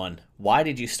main one. Why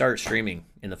did you start streaming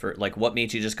in the first? Like, what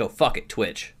made you just go fuck it,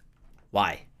 Twitch?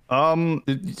 Why?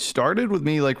 It started with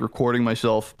me like recording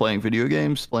myself playing video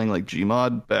games, playing like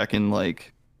Gmod back in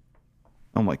like,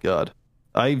 oh my god,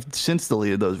 I've since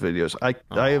deleted those videos. I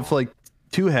have like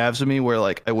two halves of me where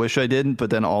like I wish I didn't, but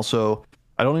then also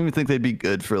I don't even think they'd be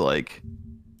good for like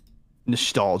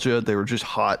nostalgia. They were just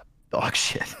hot dog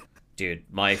shit. Dude,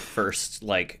 my first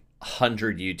like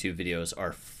 100 YouTube videos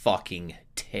are fucking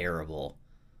terrible.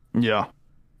 Yeah,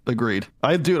 agreed.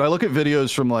 I look at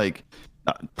videos from like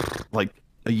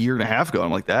a year and a half ago. I'm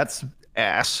like, that's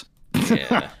ass.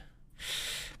 Yeah.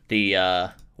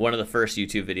 The one of the first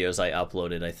YouTube videos I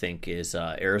uploaded, I think, is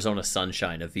Arizona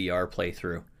Sunshine, a VR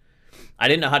playthrough. I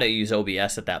didn't know how to use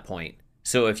OBS at that point.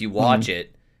 So if you watch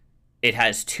it, it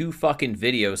has two fucking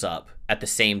videos up at the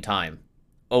same time,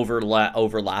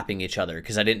 overlapping each other,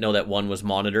 because I didn't know that one was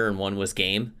monitor and one was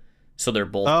game. So they're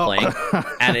both playing,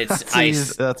 and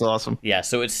it's that's awesome. Yeah,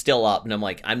 so it's still up, and I'm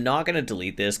like, I'm not gonna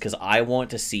delete this because I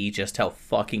want to see just how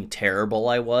fucking terrible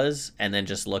I was, and then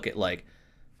just look at like,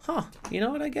 you know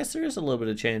what? I guess there is a little bit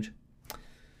of change.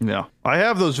 Yeah, I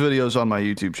have those videos on my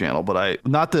YouTube channel, but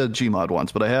not the Gmod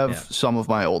ones, but I have some of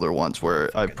my older ones where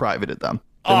I've privated them.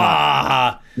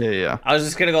 Yeah. I was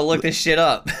just gonna go look this shit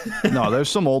up. No, there's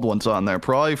some old ones on there,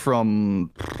 probably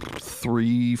from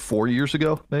 3-4 years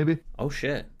ago, maybe. Oh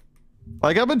shit.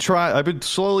 Like I've been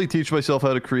slowly teaching myself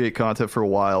how to create content for a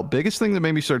while. Biggest thing that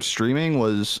made me start streaming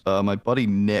was my buddy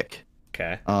Nick.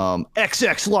 Okay.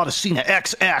 XX Laudicina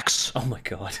XX. Oh my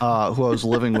god. Who I was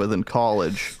living with in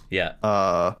college. Yeah.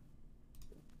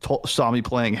 Saw me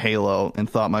playing Halo and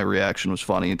thought my reaction was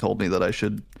funny and told me that I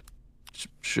should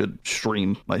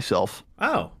stream myself.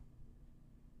 Oh.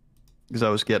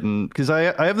 Because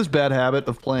I have this bad habit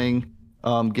of playing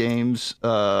games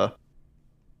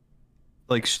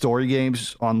like story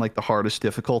games on like the hardest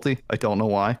difficulty. I don't know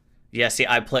why. Yeah, see,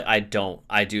 I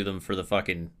do them for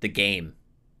the game.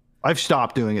 I've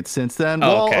stopped doing it since then.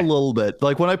 Oh, okay. A little bit.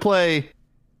 Like when I play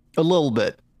a little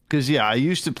bit. Because yeah, I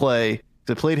used to play,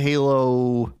 I played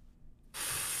Halo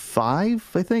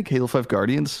 5, I think, Halo 5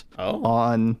 Guardians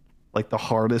on like the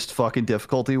hardest fucking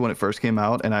difficulty when it first came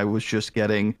out, and I was just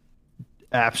getting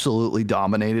absolutely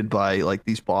dominated by like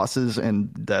these bosses, and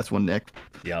that's when Nick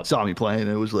saw me playing,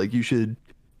 and it was like, you should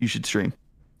stream.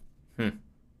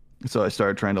 So I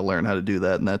started trying to learn how to do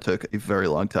that, and that took a very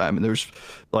long time, and there's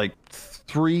like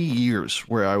 3 years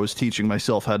where I was teaching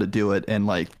myself how to do it and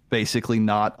like basically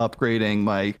not upgrading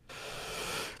my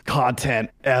content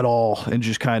at all and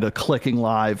just kind of clicking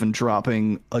live and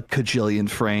dropping a cajillion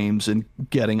frames and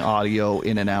getting audio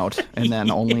in and out. And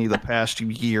then only the past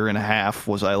year and a half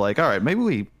was I like, all right, maybe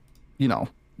we,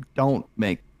 don't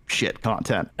make shit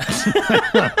content.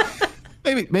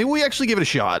 maybe we actually give it a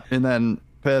shot. And then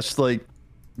past like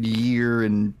year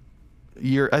and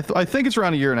year. I think it's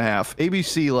around a year and a half.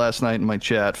 ABC last night in my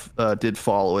chat did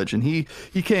followage, and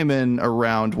he came in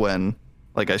around when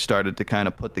like I started to kind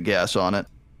of put the gas on it.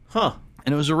 Huh.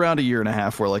 And it was around a year and a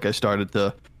half where like I started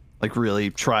to like really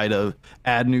try to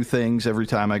add new things every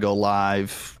time I go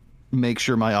live, make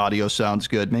sure my audio sounds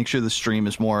good, make sure the stream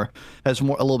has a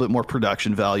little bit more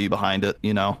production value behind it,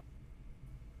 you know.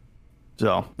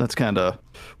 So that's kind of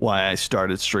why I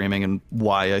started streaming and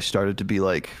why I started to be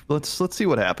like, let's see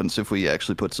what happens if we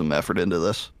actually put some effort into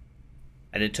this.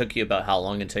 And it took you about how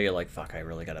long until you're like, fuck, I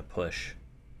really gotta push?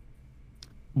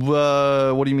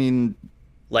 What do you mean?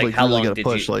 Like how really long gotta did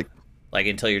push, you like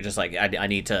until you're just like, I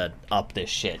need to up this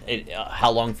shit?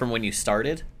 How long from when you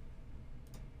started?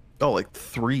 Oh, like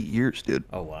 3 years, dude.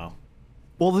 Oh wow.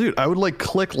 Well, dude, I would like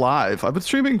click live. I've been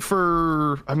streaming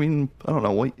for, I mean, I don't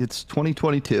know. Wait, it's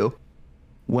 2022.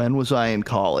 When was I in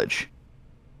college?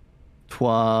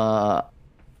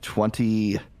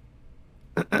 20.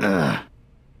 When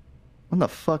the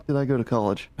fuck did I go to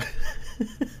college?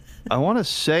 I want to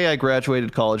say I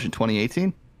graduated college in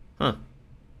 2018. Huh.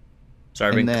 So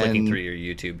I've been clicking through your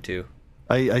YouTube too.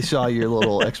 I saw your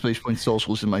little exclamation point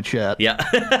socials in my chat. Yeah.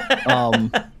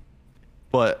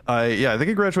 But I think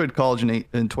I graduated college in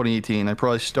 2018. I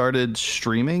probably started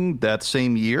streaming that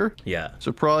same year. Yeah.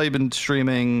 So probably been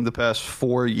streaming the past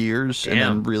 4 years. Damn. And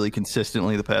then really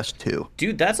consistently the past 2.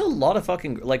 Dude, that's a lot of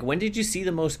fucking... Like, when did you see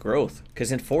the most growth?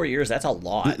 Because in 4 years, that's a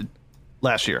lot.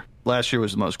 Last year. Last year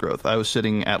was the most growth. I was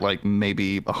sitting at like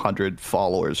maybe 100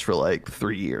 followers for like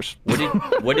 3 years.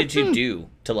 What did you do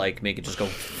to like make it just go...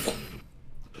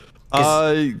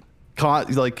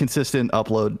 Like consistent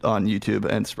upload on YouTube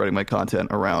and spreading my content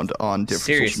around on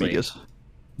different social medias.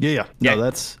 Yeah.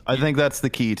 No, I think that's the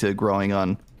key to growing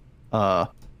on the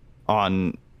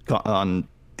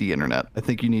internet. I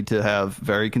think you need to have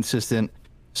very consistent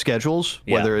schedules,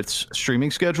 whether it's a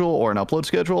streaming schedule or an upload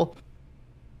schedule.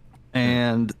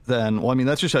 And then, well, I mean,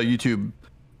 that's just how the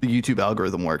YouTube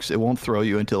algorithm works. It won't throw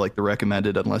you into like the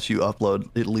recommended unless you upload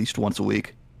at least once a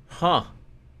week. Huh.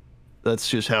 That's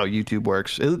just how YouTube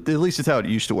works. At least it's how it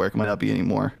used to work. It might not be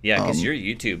anymore. Yeah, because your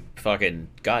YouTube fucking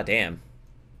goddamn.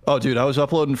 Oh, dude, I was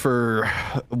uploading for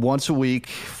once a week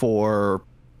for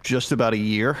just about a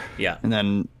year. Yeah. And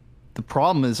then the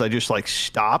problem is I just like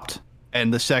stopped.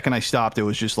 And the second I stopped, it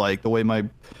was just like the way my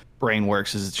brain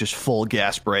works is it's just full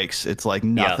gas brakes. It's like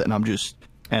nothing. Yeah.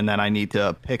 And then I need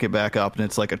to pick it back up, and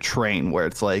it's like a train where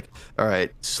it's like, all right,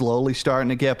 slowly starting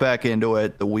to get back into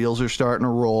it. The wheels are starting to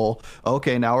roll.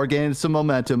 Okay, now we're gaining some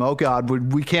momentum. Oh God,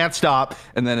 we can't stop.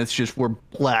 And then it's just we're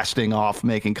blasting off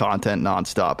making content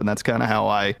nonstop, and that's kind of how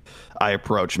I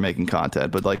approach making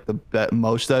content. But like the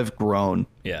most I've grown,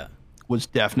 was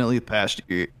definitely the past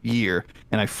year,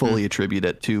 and I fully attribute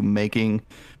it to making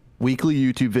weekly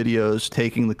YouTube videos,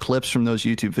 taking the clips from those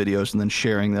YouTube videos, and then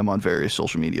sharing them on various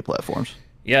social media platforms.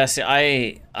 Yeah, see,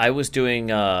 I was doing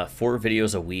 4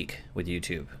 videos a week with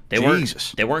YouTube. They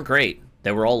weren't great.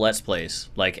 They were all Let's Plays.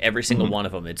 Like every single one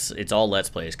of them, it's all Let's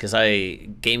Plays. Because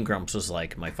Game Grumps was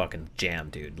like my fucking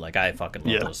jam, dude. Like I fucking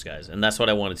love those guys, and that's what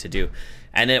I wanted to do.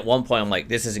 And then at one point, I'm like,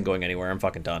 this isn't going anywhere. I'm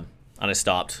fucking done, and I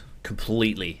stopped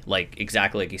completely. Like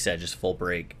exactly like you said, just full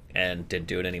break, and didn't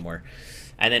do it anymore.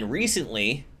 And then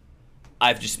recently,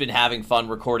 I've just been having fun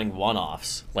recording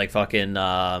one-offs, like fucking.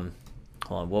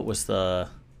 Hold on, what was the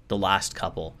last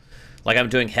couple? Like I'm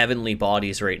doing Heavenly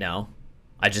Bodies right now.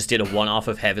 I just did a one-off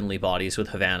of Heavenly Bodies with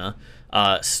Havana,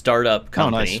 startup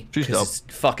company. Oh, nice. It's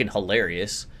fucking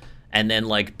hilarious. And then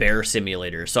like Bear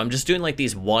Simulator. So I'm just doing like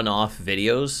these one-off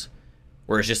videos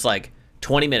where it's just like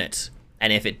 20 minutes.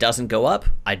 And if it doesn't go up,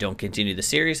 I don't continue the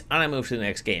series and I move to the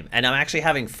next game. And I'm actually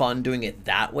having fun doing it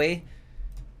that way.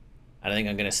 I think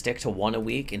I'm going to stick to 1 a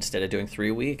week instead of doing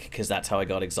 3 a week because that's how I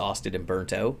got exhausted and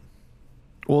burnt out.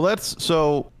 Well, that's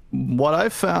so what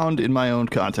I've found in my own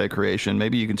content creation.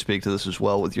 Maybe you can speak to this as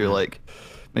well with your like,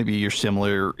 maybe you're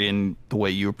similar in the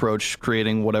way you approach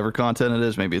creating whatever content it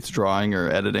is. Maybe it's drawing or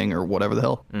editing or whatever the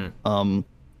hell.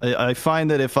 I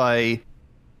find that if I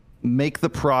make the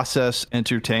process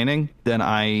entertaining, then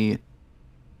I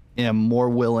am more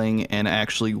willing and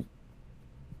actually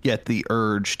get the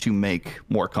urge to make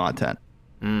more content.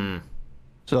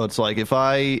 So it's like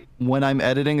when I'm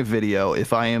editing a video,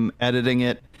 if I am editing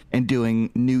it and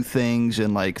doing new things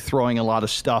and like throwing a lot of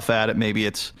stuff at it, maybe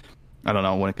it's, I don't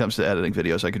know, when it comes to editing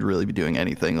videos, I could really be doing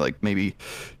anything, like maybe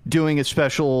doing a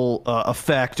special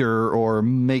effect or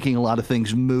making a lot of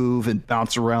things move and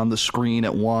bounce around the screen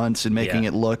at once and making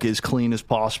it look as clean as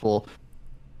possible.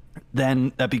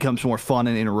 Then that becomes more fun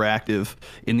and interactive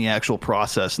in the actual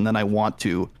process. And then I want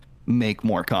to make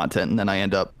more content. And then I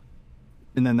end up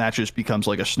and then that just becomes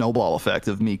like a snowball effect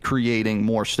of me creating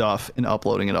more stuff and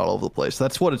uploading it all over the place.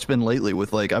 That's what it's been lately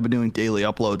with like I've been doing daily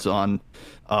uploads on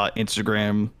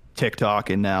Instagram, TikTok,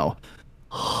 and now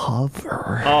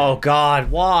Hover. Oh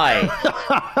God, why?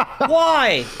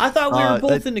 Why? I thought we were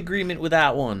both in agreement with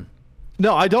that one.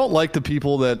 No, I don't like the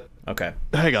people that. Okay.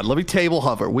 Hang on, let me table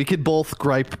Hover. We could both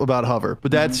gripe about Hover,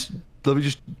 but that's let me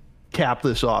just cap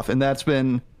this off, and that's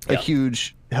been a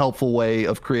huge helpful way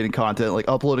of creating content, like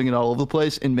uploading it all over the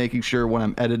place and making sure when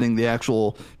I'm editing the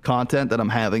actual content that I'm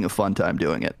having a fun time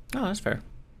doing it. Oh, that's fair.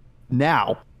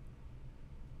 Now,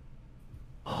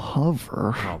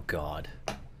 Hover. Oh God.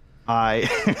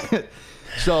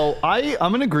 So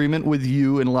I'm in agreement with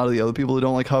you and a lot of the other people who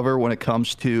don't like Hover when it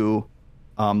comes to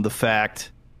the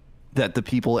fact that the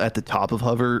people at the top of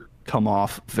Hover come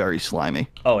off very slimy.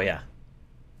 Oh yeah.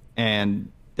 And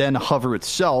then Hover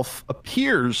itself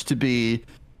appears to be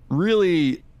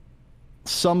really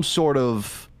some sort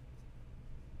of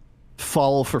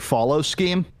follow for follow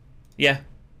scheme. Yeah.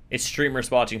 It's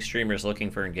streamers watching streamers looking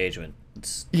for engagement.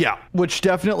 Yeah, which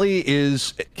definitely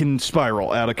can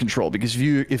spiral out of control because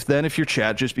if your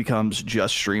chat just becomes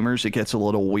just streamers, it gets a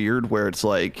little weird where it's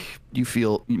like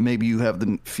maybe you have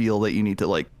the feel that you need to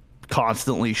like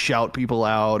constantly shout people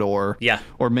out or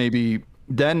maybe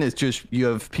then it's just you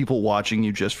have people watching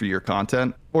you just for your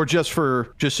content or just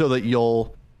so that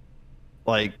you'll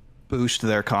like boost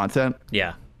their content.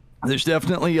 Yeah. There's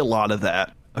definitely a lot of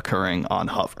that occurring on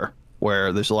Hover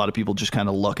where there's a lot of people just kind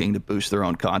of looking to boost their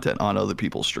own content on other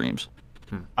people's streams.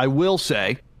 I will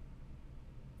say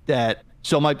that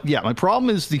my problem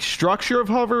is the structure of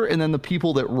Hover and then the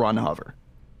people that run Hover.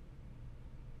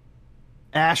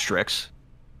 Asterix.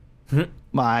 The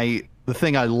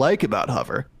thing I like about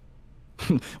Hover,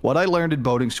 what I learned in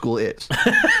boating school is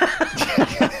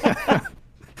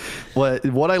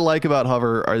what I like about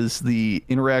Hover is the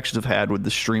interactions I've had with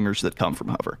the streamers that come from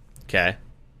Hover. Okay.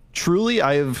 Truly,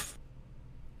 I have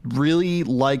really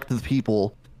liked the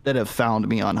people that have found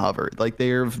me on Hover. Like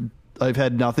I've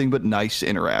had nothing but nice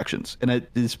interactions, and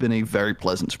it's been a very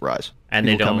pleasant surprise. And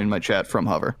people they don't come in my chat from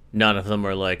Hover. None of them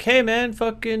are like, "Hey man,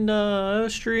 fucking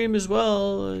stream as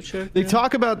well." They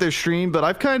talk about their stream, but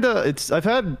I've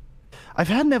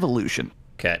had an evolution.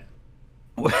 Okay.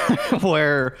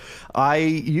 Where I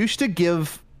used to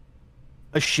give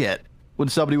a shit when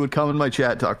somebody would come in my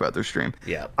chat and talk about their stream.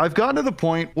 Yeah. I've gotten to the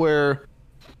point where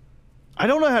I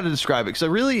don't know how to describe it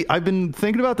because I've been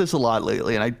thinking about this a lot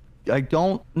lately, and I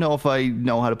don't know if I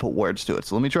know how to put words to it.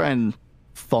 So let me try and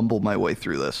fumble my way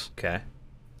through this. Okay.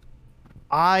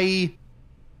 I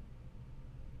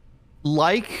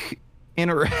like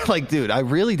like, dude, I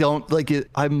really don't like it.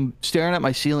 I'm staring at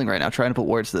my ceiling right now trying to put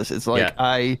words to this. It's like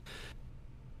I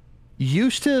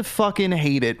used to fucking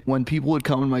hate it when people would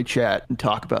come in my chat and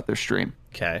talk about their stream.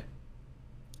 Okay.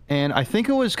 And I think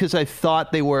it was because I thought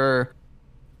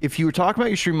if you were talking about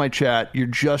your stream in my chat, you're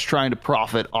just trying to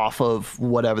profit off of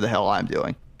whatever the hell I'm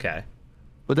doing. Okay.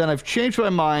 But then I've changed my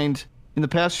mind in the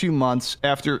past few months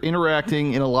after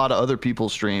interacting in a lot of other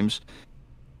people's streams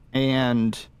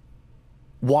and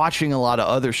watching a lot of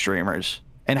other streamers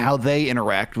and how they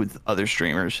interact with other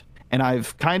streamers. And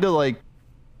I've kind of like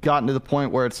gotten to the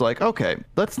point where it's like, okay,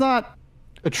 let's not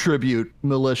attribute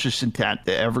malicious intent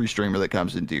to every streamer that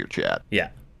comes into your chat. Yeah.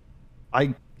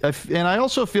 And I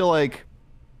also feel like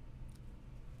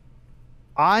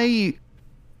I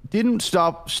didn't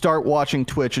start watching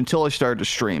Twitch until I started to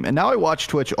stream. And now I watch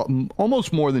Twitch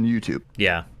almost more than YouTube.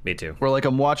 Yeah, me too. Where like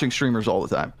I'm watching streamers all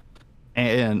the time.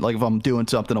 And like if I'm doing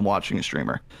something, I'm watching a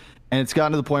streamer. And it's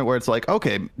gotten to the point where it's like,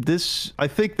 okay, I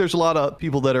think there's a lot of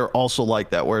people that are also like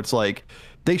that, where it's like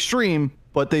they stream,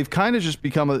 but they've kind of just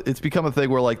become a thing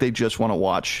where like they just want to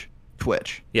watch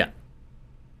Twitch. Yeah.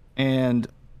 And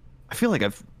I feel like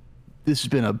this has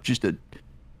been just a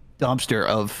dumpster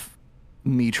of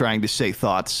me trying to say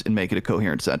thoughts and make it a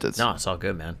coherent sentence. No, it's all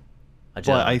good, man. I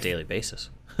do that on a daily basis.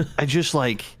 I just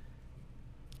like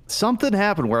something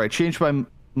happened where I changed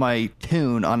my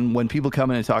tune on when people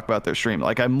come in and talk about their stream.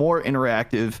 Like I'm more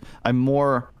interactive. I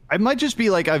might just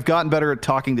be like I've gotten better at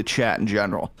talking to chat in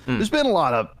general. There's been a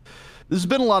lot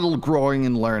of growing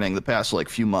and learning the past like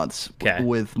few months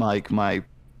with my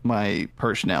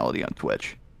personality on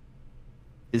Twitch.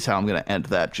 Is how I'm gonna end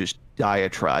that just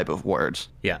diatribe of words.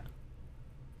 Yeah.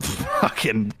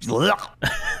 Fucking. That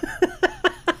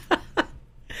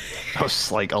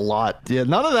was like a lot. Yeah,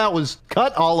 none of that was.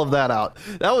 Cut all of that out.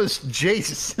 That was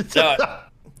Jesus.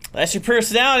 That's your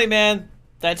personality, man.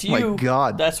 That's you. My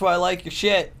God. That's why I like your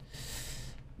shit.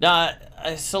 Nah,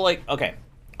 so like, okay.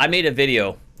 I made a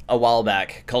video a while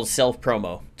back called Self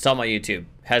Promo. It's on my YouTube.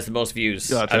 has the most views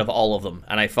Gotcha. out of all of them,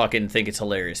 and I fucking think it's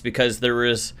hilarious because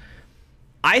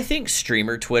I think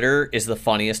streamer Twitter is the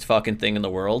funniest fucking thing in the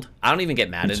world. I don't even get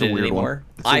mad It's at a it weird anymore.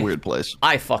 one. It's a weird place.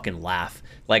 I fucking laugh.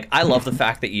 Like, I love the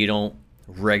fact that you don't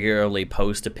regularly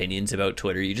post opinions about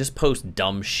Twitter. You just post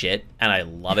dumb shit, and I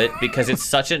love it because it's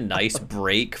such a nice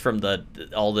break from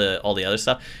all the other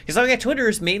stuff. Because like Twitter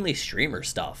is mainly streamer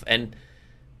stuff, and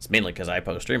it's mainly because I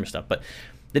post streamer stuff. But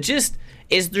the gist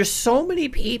is there's so many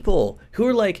people who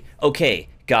are like, okay,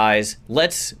 guys,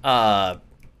 let's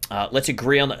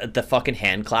agree on the fucking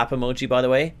hand clap emoji. By the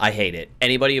way, I hate it.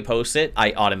 Anybody who posts it,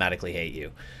 I automatically hate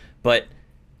you. But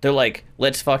they're like,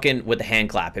 let's fucking, with the hand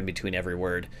clap in between every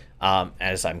word,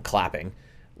 as I'm clapping,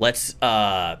 let's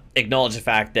acknowledge the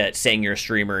fact that saying you're a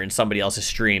streamer in somebody else's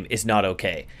stream is not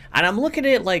okay. And I'm looking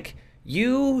at it like,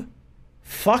 you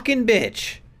fucking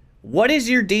bitch. What is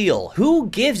your deal? Who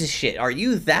gives a shit? Are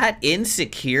you that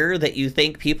insecure that you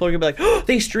think people are gonna be like, oh,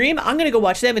 they stream? I'm gonna go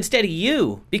watch them instead of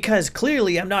you because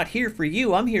clearly I'm not here for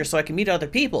you. I'm here so I can meet other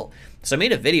people. So I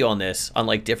made a video on this, on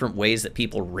like different ways that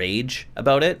people rage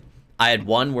about it. I had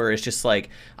one where it's just like,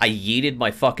 I yeeted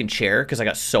my fucking chair because I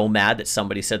got so mad that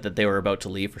somebody said that they were about to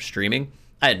leave for streaming.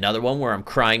 I had another one where I'm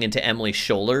crying into Emily's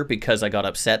shoulder because I got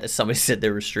upset that somebody said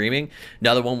they were streaming.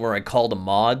 Another one where I called them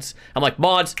mods. I'm like,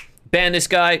 mods, ban this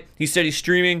guy. He said he's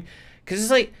streaming. Because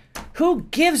it's like, who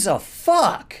gives a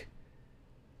fuck?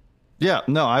 Yeah,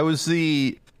 no,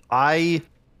 I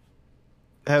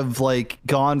have like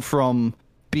gone from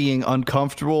being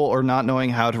uncomfortable or not knowing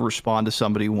how to respond to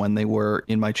somebody when they were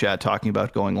in my chat talking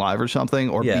about going live or something,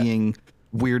 or being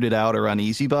weirded out or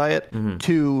uneasy by it,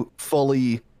 to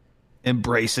fully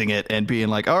embracing it and being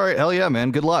like, all right, hell yeah,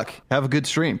 man, good luck. Have a good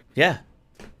stream. Yeah.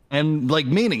 And like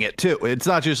meaning it too. It's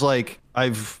not just like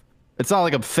it's not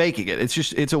like I'm faking it. It's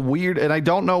just, it's a weird, and I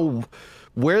don't know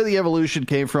where the evolution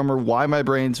came from or why my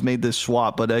brain's made this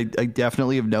swap, but I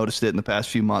definitely have noticed it in the past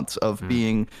few months of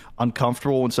being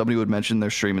uncomfortable when somebody would mention their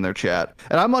stream in their chat.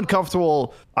 And I'm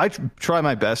uncomfortable. I try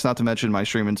my best not to mention my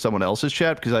stream in someone else's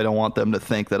chat because I don't want them to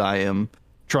think that I am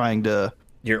trying to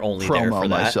You're only there promo for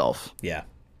that. myself. Yeah.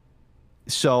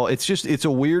 So it's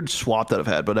a weird swap that I've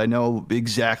had, but I know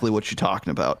exactly what you're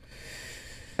talking about.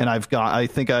 And I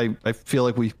feel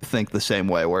like we think the same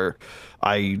way, where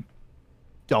I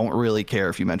don't really care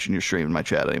if you mention your stream in my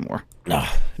chat anymore.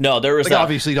 No, there was like,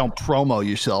 obviously don't promo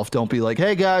yourself. Don't be like,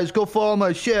 hey guys, go follow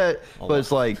my shit. But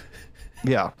it's like,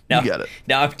 yeah, now, you get it.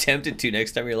 Now I'm tempted to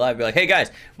next time you're live, be like, hey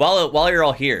guys, while you're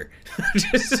all here,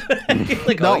 just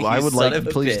like, No, oh, I would like of to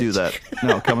a please do bitch. that.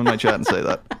 No, come in my chat and say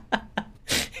that.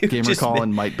 Gamer Just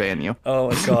Colin might ban you. Oh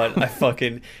my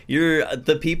god, you're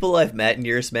the people I've met in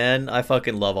years, man. I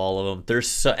fucking love all of them. There's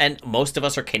so, and most of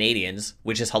us are Canadians,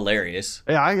 which is hilarious.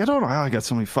 Yeah, I don't know how I got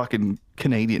so many fucking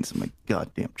Canadians in my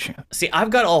goddamn chat. See, I've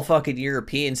got all fucking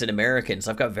Europeans and Americans.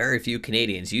 I've got very few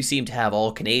Canadians. You seem to have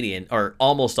all Canadian or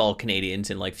almost all Canadians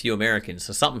and like few Americans.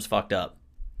 So something's fucked up.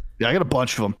 Yeah, I got a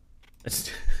bunch of them.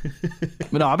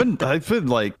 But no, I've been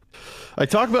like, I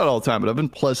talk about it all the time, but I've been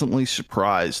pleasantly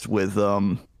surprised with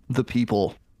the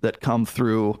people that come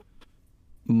through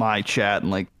my chat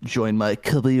and like join my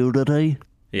community.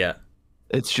 Yeah.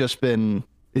 It's just been,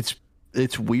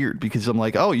 it's weird because I'm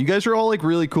like, oh, you guys are all like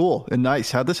really cool and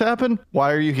nice. How'd this happen?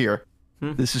 Why are you here?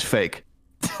 This is fake.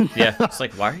 Yeah. It's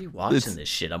like, why are you watching this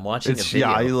shit? I'm watching a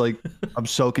video. Yeah, I'm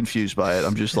so confused by it.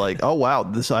 I'm just like, oh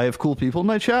wow, I have cool people in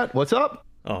my chat. What's up?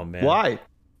 Oh man. Why?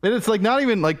 And it's like not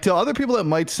even like to other people that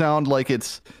might sound like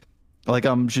it's like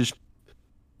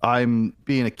I'm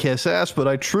being a kiss ass, but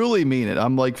I truly mean it.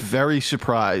 I'm like very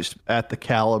surprised at the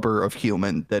caliber of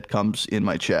human that comes in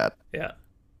my chat. Yeah.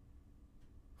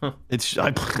 I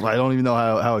don't even know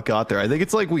how it got there. I think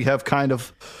it's like we have kind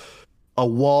of a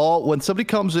wall when somebody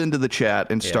comes into the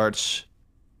chat and starts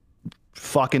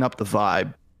fucking up the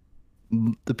vibe.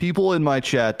 The people in my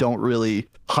chat don't really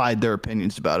hide their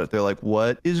opinions about it. They're like,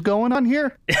 what is going on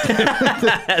here?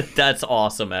 That's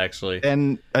awesome, actually.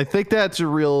 And I think that's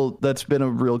been a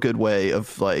real good way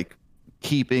of like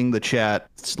keeping the chat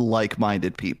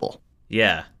like-minded people.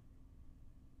 Yeah.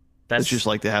 It's just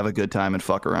like to have a good time and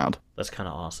fuck around. That's kind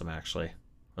of awesome, actually.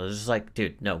 Well, it's just like,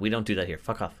 dude, no, we don't do that here.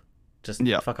 Fuck off. Just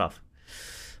fuck off.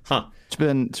 Huh. It's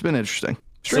been interesting.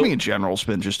 Streaming in general has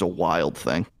been just a wild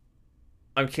thing.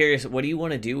 I'm curious, what do you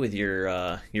want to do with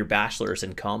your bachelor's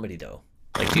in comedy though?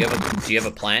 Like, do you have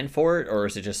a plan for it, or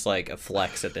is it just like a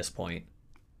flex at this point?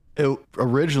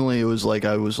 Originally, it was like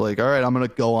I was like, all right, I'm gonna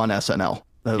go on SNL.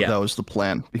 That was the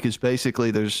plan, because basically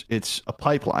it's a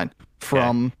pipeline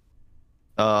from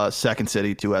Second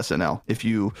City to SNL. If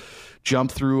you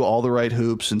jump through all the right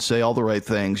hoops and say all the right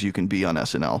things, you can be on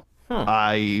SNL.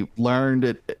 I learned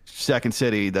at Second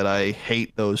City that I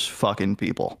hate those fucking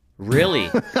people. Really?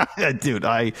 Dude,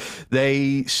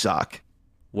 they suck.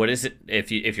 What is it,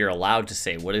 if you're allowed to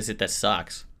say, what is it that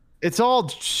sucks? It's all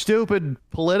stupid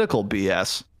political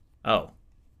BS. Oh.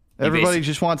 Everybody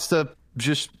just wants to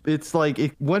it's like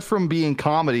it went from being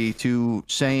comedy to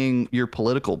saying your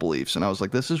political beliefs, and I was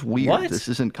like, this is weird. What? This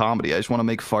isn't comedy. I just want to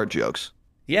make fart jokes.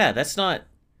 Yeah, that's not.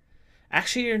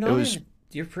 Actually, you're not.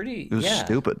 You're pretty. It was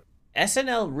stupid.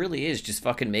 SNL really is just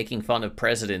fucking making fun of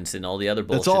presidents and all the other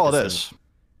bullshit. That's all it is.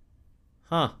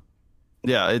 Huh.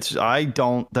 Yeah,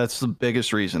 that's the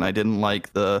biggest reason I didn't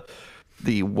like the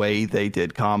way they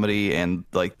did comedy and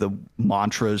like the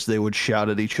mantras they would shout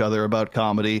at each other about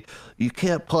comedy. You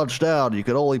can't punch down, you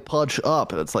can only punch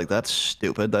up. And it's like, that's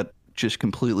stupid. That just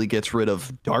completely gets rid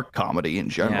of dark comedy in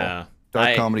general. Yeah,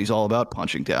 dark comedy is all about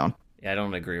punching down. Yeah, I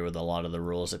don't agree with a lot of the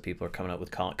rules that people are coming up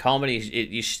with.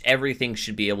 Comedy, everything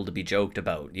should be able to be joked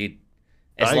about.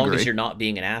 As long as you're not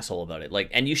being an asshole about it.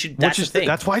 Like, and you should. That's the thing.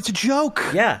 That's why it's a joke.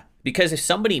 Yeah, because if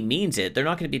somebody means it, they're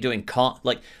not going to be doing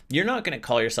you're not going to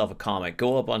call yourself a comic,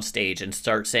 go up on stage and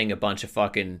start saying a bunch of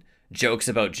fucking jokes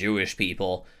about Jewish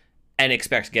people and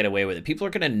expect to get away with it. People are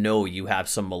going to know you have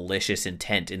some malicious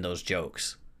intent in those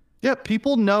jokes. Yeah,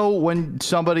 people know when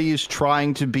somebody is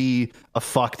trying to be a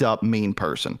fucked up, mean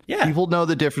person. Yeah. People know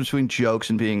the difference between jokes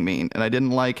and being mean. And I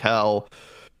didn't like how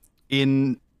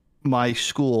in my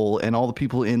school and all the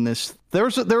people in this, there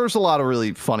was a lot of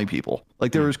really funny people.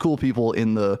 Like there was cool people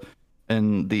in the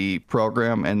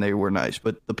program, and they were nice.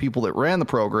 But the people that ran the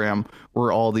program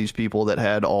were all these people that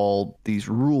had all these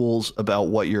rules about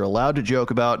what you're allowed to joke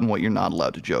about and what you're not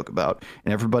allowed to joke about.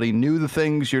 And everybody knew the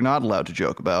things you're not allowed to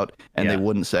joke about, and they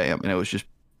wouldn't say them. And it was just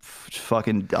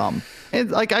fucking dumb. And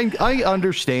like I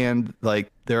understand like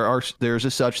there's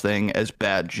a such thing as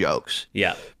bad jokes.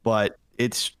 Yeah. But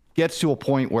it's gets to a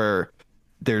point where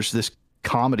there's this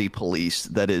comedy police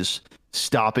that is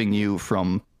stopping you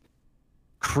from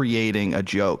creating a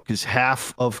joke, because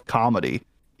half of comedy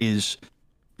is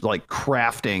like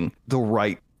crafting the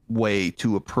right way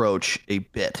to approach a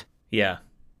bit. Yeah.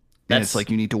 And it's like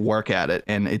you need to work at it,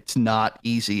 and it's not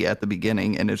easy at the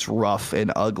beginning, and it's rough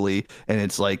and ugly, and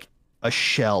it's like a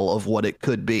shell of what it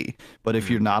could be. But if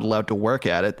you're not allowed to work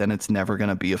at it, then it's never going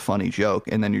to be a funny joke,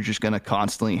 and then you're just going to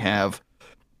constantly have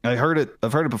I've heard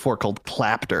it before called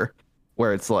clapter,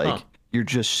 where it's like you're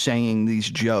just saying these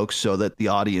jokes so that the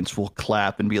audience will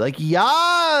clap and be like,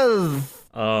 yes!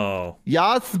 Oh.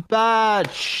 Yes,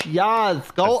 bitch! Yes!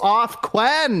 Go off,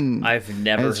 Quen! I've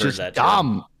never heard just that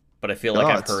dumb. term, but I feel like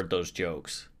I've heard those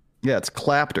jokes. Yeah, it's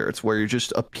clapter. It's where you're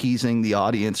just appeasing the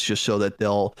audience just so that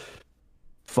they'll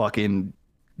fucking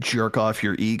jerk off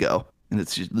your ego. And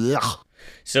it's just, ugh.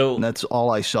 And that's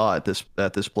all I saw at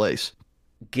this place.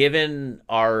 Given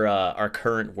our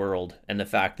current world and the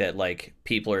fact that like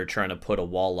people are trying to put a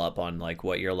wall up on like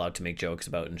what you're allowed to make jokes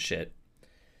about and shit,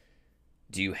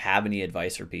 do you have any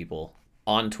advice for people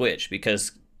on Twitch?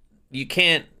 Because you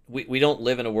can't, we don't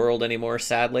live in a world anymore,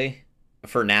 sadly,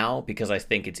 for now, because I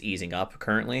think it's easing up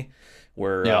currently,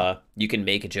 where you can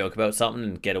make a joke about something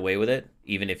and get away with it,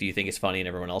 even if you think it's funny and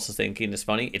everyone else is thinking it's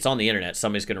funny. It's on the internet.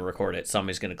 Somebody's going to record it.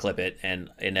 Somebody's going to clip it, and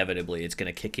inevitably it's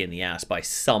going to kick you in the ass by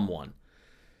someone.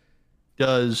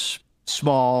 Does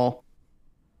small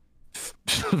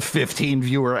 15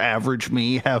 viewer average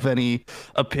me have any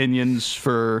opinions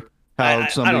for how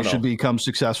somebody should become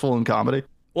successful in comedy?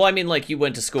 Well, I mean, like, you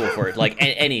went to school for it, like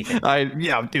anything.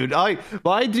 Dude,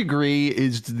 my degree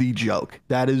is the joke.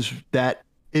 That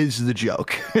is the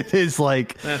joke. It is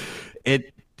like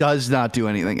it does not do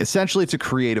anything. Essentially, it's a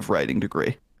creative writing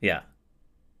degree. Yeah.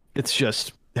 It's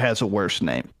just has a worse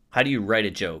name. How do you write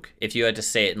a joke if you had to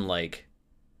say it in like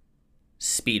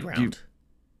speed round?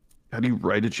 How do you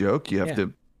write a joke? You have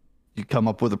to you come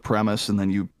up with a premise, and then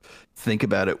you think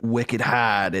about it wicked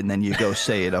hard, and then you go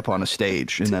say it up on a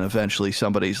stage, and then eventually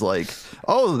somebody's like,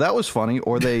 oh, that was funny,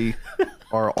 or they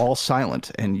are all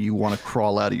silent and you want to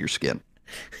crawl out of your skin.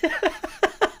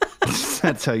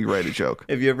 That's how you write a joke.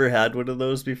 Have you ever had one of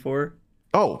those before?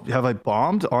 Oh, have I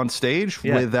bombed on stage?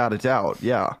 Yeah. Without a doubt,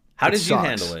 yeah. How did you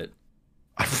handle it?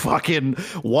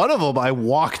 One of them, I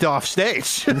walked off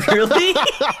stage. Really?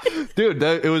 Dude,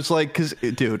 it was like,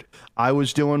 I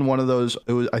was doing one of those,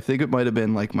 I think it might have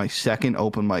been like my second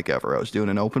open mic ever. I was doing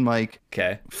an open mic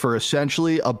for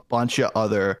essentially a bunch of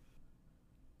other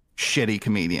shitty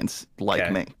comedians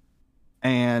like me.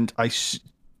 And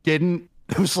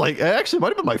it was like, actually, it might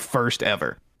have been my first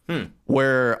ever,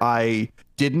 where I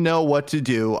didn't know what to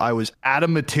do. I was out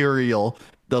of material.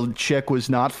 The chick was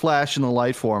not flashing the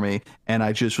light for me, and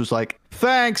I just was like,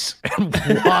 thanks, and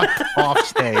walked off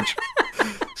stage.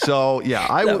 So yeah,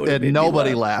 That would've made me and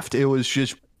nobody laugh. laughed. It was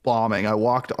just bombing. I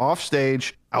walked off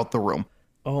stage, out the room.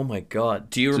 Oh my god.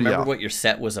 Do you remember yeah. what your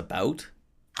set was about?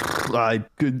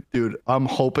 Dude, I'm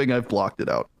hoping I've blocked it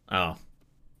out. Oh.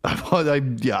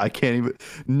 I can't even.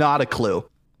 Not a clue.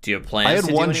 Do you have plans I had to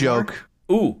do one any joke.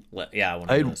 more? Ooh. Yeah, I want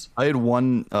to do this. I had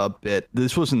one bit.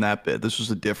 This wasn't that bit. This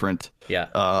was a different Yeah.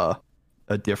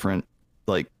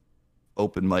 like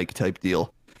open mic type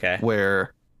deal Okay.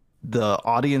 where the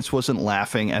audience wasn't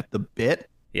laughing at the bit,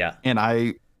 Yeah. and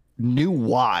I knew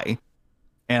why,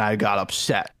 and I got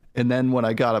upset. And then when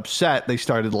I got upset, they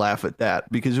started to laugh at that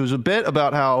because it was a bit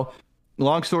about how,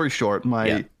 long story short,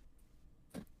 my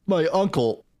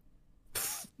uncle,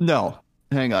 no,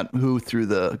 hang on, who threw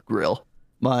the grill?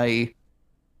 I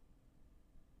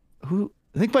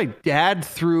think my dad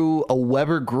threw a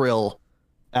Weber grill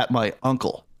at my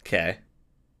uncle. Okay.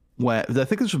 I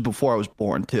think this was before I was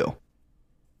born too.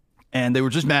 And they were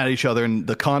just mad at each other, and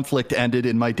the conflict ended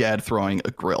in my dad throwing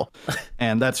a grill.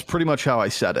 And that's pretty much how I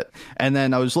said it. And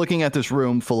then I was looking at this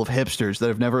room full of hipsters that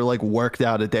have never like worked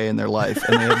out a day in their life,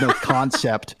 and they have no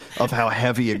concept of how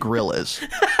heavy a grill is.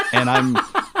 And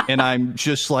I'm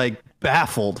just like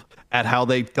baffled at how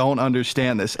they don't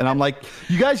understand this. And I'm like,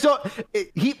 you guys don't.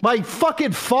 My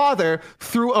fucking father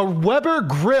threw a Weber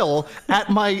grill at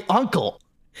my uncle.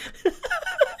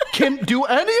 Do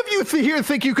any of you here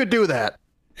think you could do that?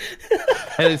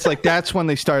 And it's like, that's when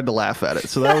they started to laugh at it.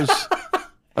 So that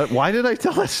was why did I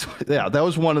tell that story? Yeah, that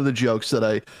was one of the jokes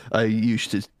that I used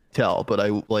to tell.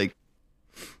 But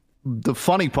the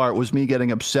funny part was me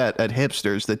getting upset at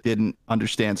hipsters that didn't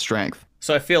understand strength.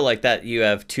 So I feel like that you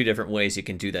have two different ways you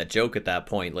can do that joke at that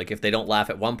point. Like if they don't laugh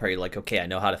at one part, you're like, okay, I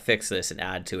know how to fix this and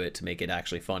add to it to make it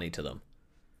actually funny to them.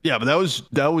 Yeah, but that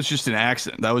was just an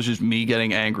accident. That was just me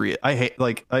getting angry. I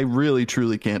really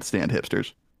truly can't stand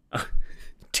hipsters.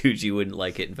 Dude, you wouldn't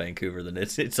like it in Vancouver, then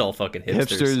it's all fucking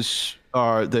hipsters.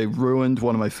 They ruined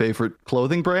one of my favorite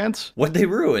clothing brands. What'd they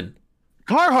ruin?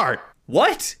 Carhartt.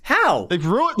 What? How? They've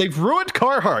ruined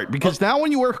Carhartt because now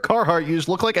when you wear Carhartt, you just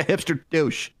look like a hipster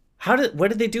douche. What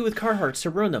did they do with Carhartts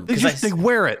to ruin them? They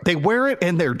wear it. They wear it,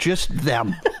 and they're just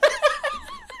them.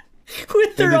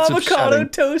 With their it's avocado upsetting.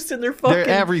 toast and their fucking... They're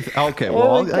everything. Okay, Oh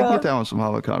well, my I can God. get down with some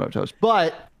avocado toast,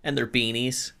 but And their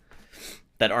beanies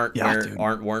that aren't dude.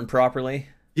 aren't worn properly.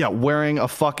 yeah, wearing a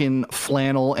fucking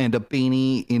flannel and a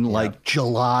beanie in like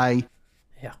July.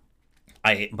 Yeah.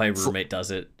 My roommate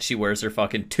does it. She wears her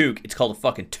fucking toque. It's called a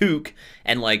fucking toque,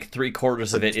 and like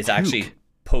 3/4 of it is actually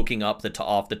poking up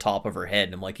off the top of her head.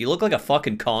 And I'm like, you look like a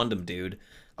fucking condom, dude.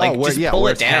 Like, just pull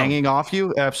where it it's down. hanging off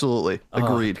you. Absolutely,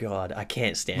 agreed. Oh god, I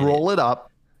can't stand it. Roll it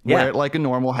up. Yeah. Wear it like a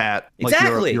normal hat.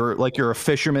 Exactly. Like you're a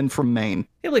fisherman from Maine.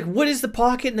 Yeah, like, what is the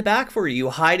pocket in the back for? You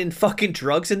hiding fucking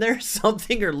drugs in there or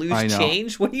something, or I lose know.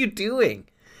 change? What are you doing?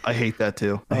 I hate that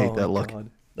too. I hate that my look. God.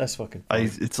 That's fucking funny.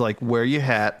 It's like, wear your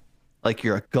hat like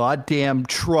you're a goddamn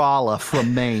trawler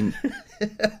from Maine.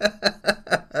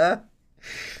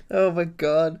 Oh my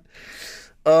god.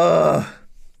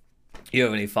 You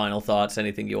have any final thoughts?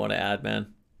 Anything you want to add, man?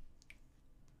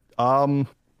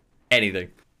 Anything.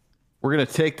 We're gonna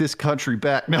take this country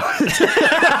back. No.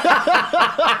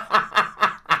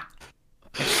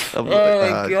 Oh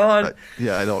my god.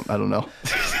 Yeah, I don't know.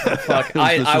 Fuck. This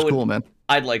I is would. cool, man.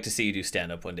 I'd like to see you do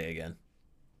stand up one day again.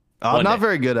 I'm One not day.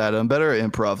 very good at it. I'm better at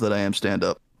improv than I am stand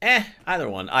up. Either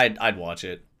one. I'd watch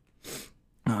it.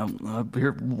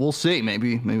 Here, we'll see.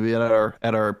 Maybe at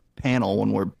our panel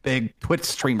when we're big Twitch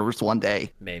streamers one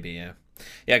day. Maybe, yeah.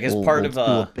 Yeah, because We'll part do a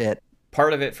of bit.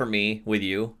 it for me with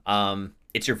you,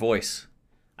 it's your voice.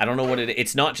 I don't know what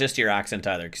it's not just your accent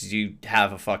either, because you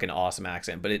have a fucking awesome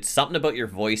accent, but it's something about your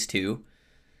voice too.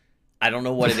 I don't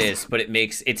know what it is, but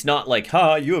it's not like,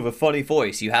 you have a funny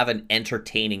voice. You have an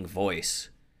entertaining voice.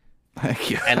 Thank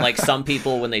you. And like some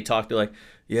people, when they talk, they're like,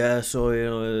 yeah,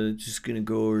 so, just gonna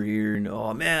go over here and,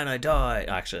 oh man, I died.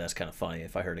 Actually, that's kind of funny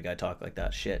if I heard a guy talk like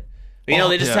that shit. But,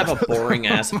 they just yeah. have a boring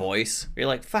ass voice. You're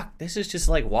like, fuck, this is just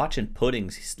like watching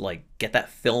puddings, like, get that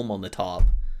film on the top.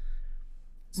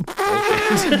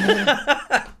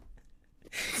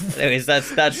 Anyways, that's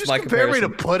Just my compare me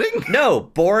comparison. to pudding. No,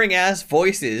 boring ass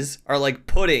voices are like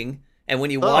pudding, and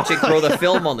when you watch it, grow the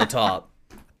film on the top.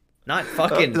 Not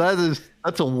fucking.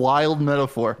 That's a wild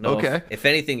metaphor. No, Okay. If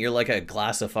anything, you're like a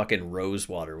glass of fucking rose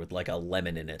water with like a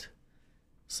lemon in it.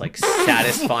 It's like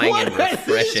satisfying and What are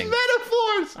refreshing. these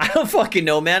metaphors? I don't fucking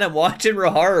know, man. I'm watching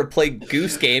Rahara play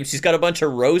Goose Game. She's got a bunch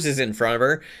of roses in front of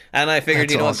her, and I figured,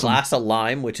 That's a awesome. glass of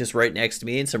lime, which is right next to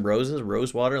me, and some roses,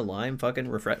 rose water, lime, fucking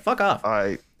refresh. Fuck off.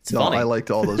 It's funny. I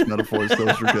liked all those metaphors.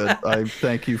 Those were good. I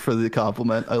thank you for the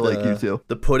compliment. I like you too.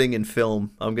 The pudding and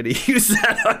film. I'm gonna use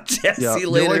that on Jesse Yeah,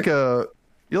 later.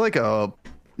 You're like a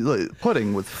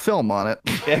pudding with film on it.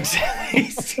 Yeah,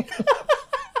 exactly.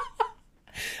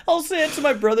 I'll say it to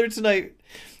my brother tonight.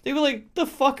 They were like, "The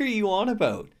fuck are you on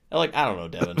about?" I'm like, "I don't know,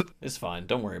 Devin. It's fine.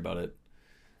 Don't worry about it."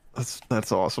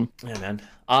 That's awesome. Yeah, man.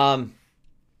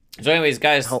 So, anyways,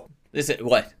 guys, this is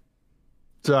what?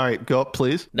 Sorry, go up,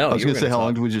 please. No, I was you were gonna say gonna how long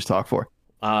talk. did we just talk for?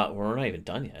 We're not even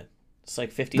done yet. It's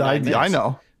like 59 minutes. I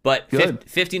know. But Good.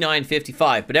 59,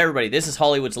 55. But everybody, this is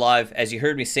Hollywood's Live. As you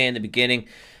heard me say in the beginning,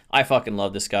 I fucking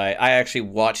love this guy. I actually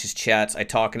watch his chats. I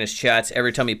talk in his chats.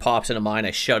 Every time he pops into mine,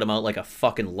 I shout him out like a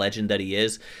fucking legend that he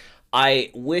is.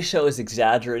 I wish I was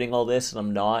exaggerating all this, and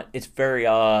I'm not. It's very,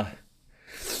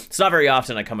 it's not very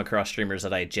often I come across streamers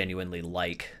that I genuinely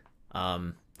like.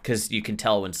 Because you can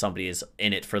tell when somebody is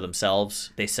in it for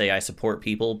themselves. They say I support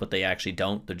people, but they actually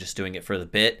don't. They're just doing it for the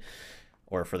bit,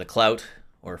 or for the clout,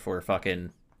 or for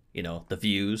fucking, you know, the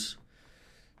views.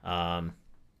 So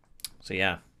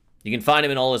yeah, you can find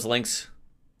him in all his links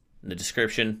in the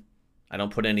description. I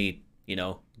don't put any, you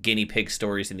know, guinea pig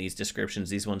stories in these descriptions.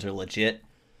 These ones are legit.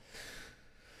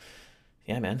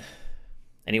 Yeah, man.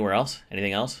 Anywhere else?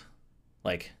 Anything else?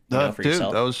 Like, you know, for Dude,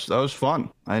 yourself? that was fun.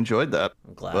 I enjoyed that.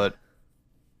 I'm glad. But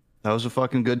that was a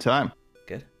fucking good time.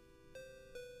 Good.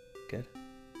 Good.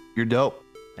 You're dope.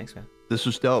 Thanks, man. This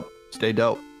was dope. Stay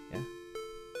dope. Yeah.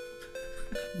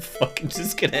 I'm fucking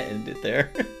just gonna end it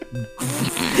there.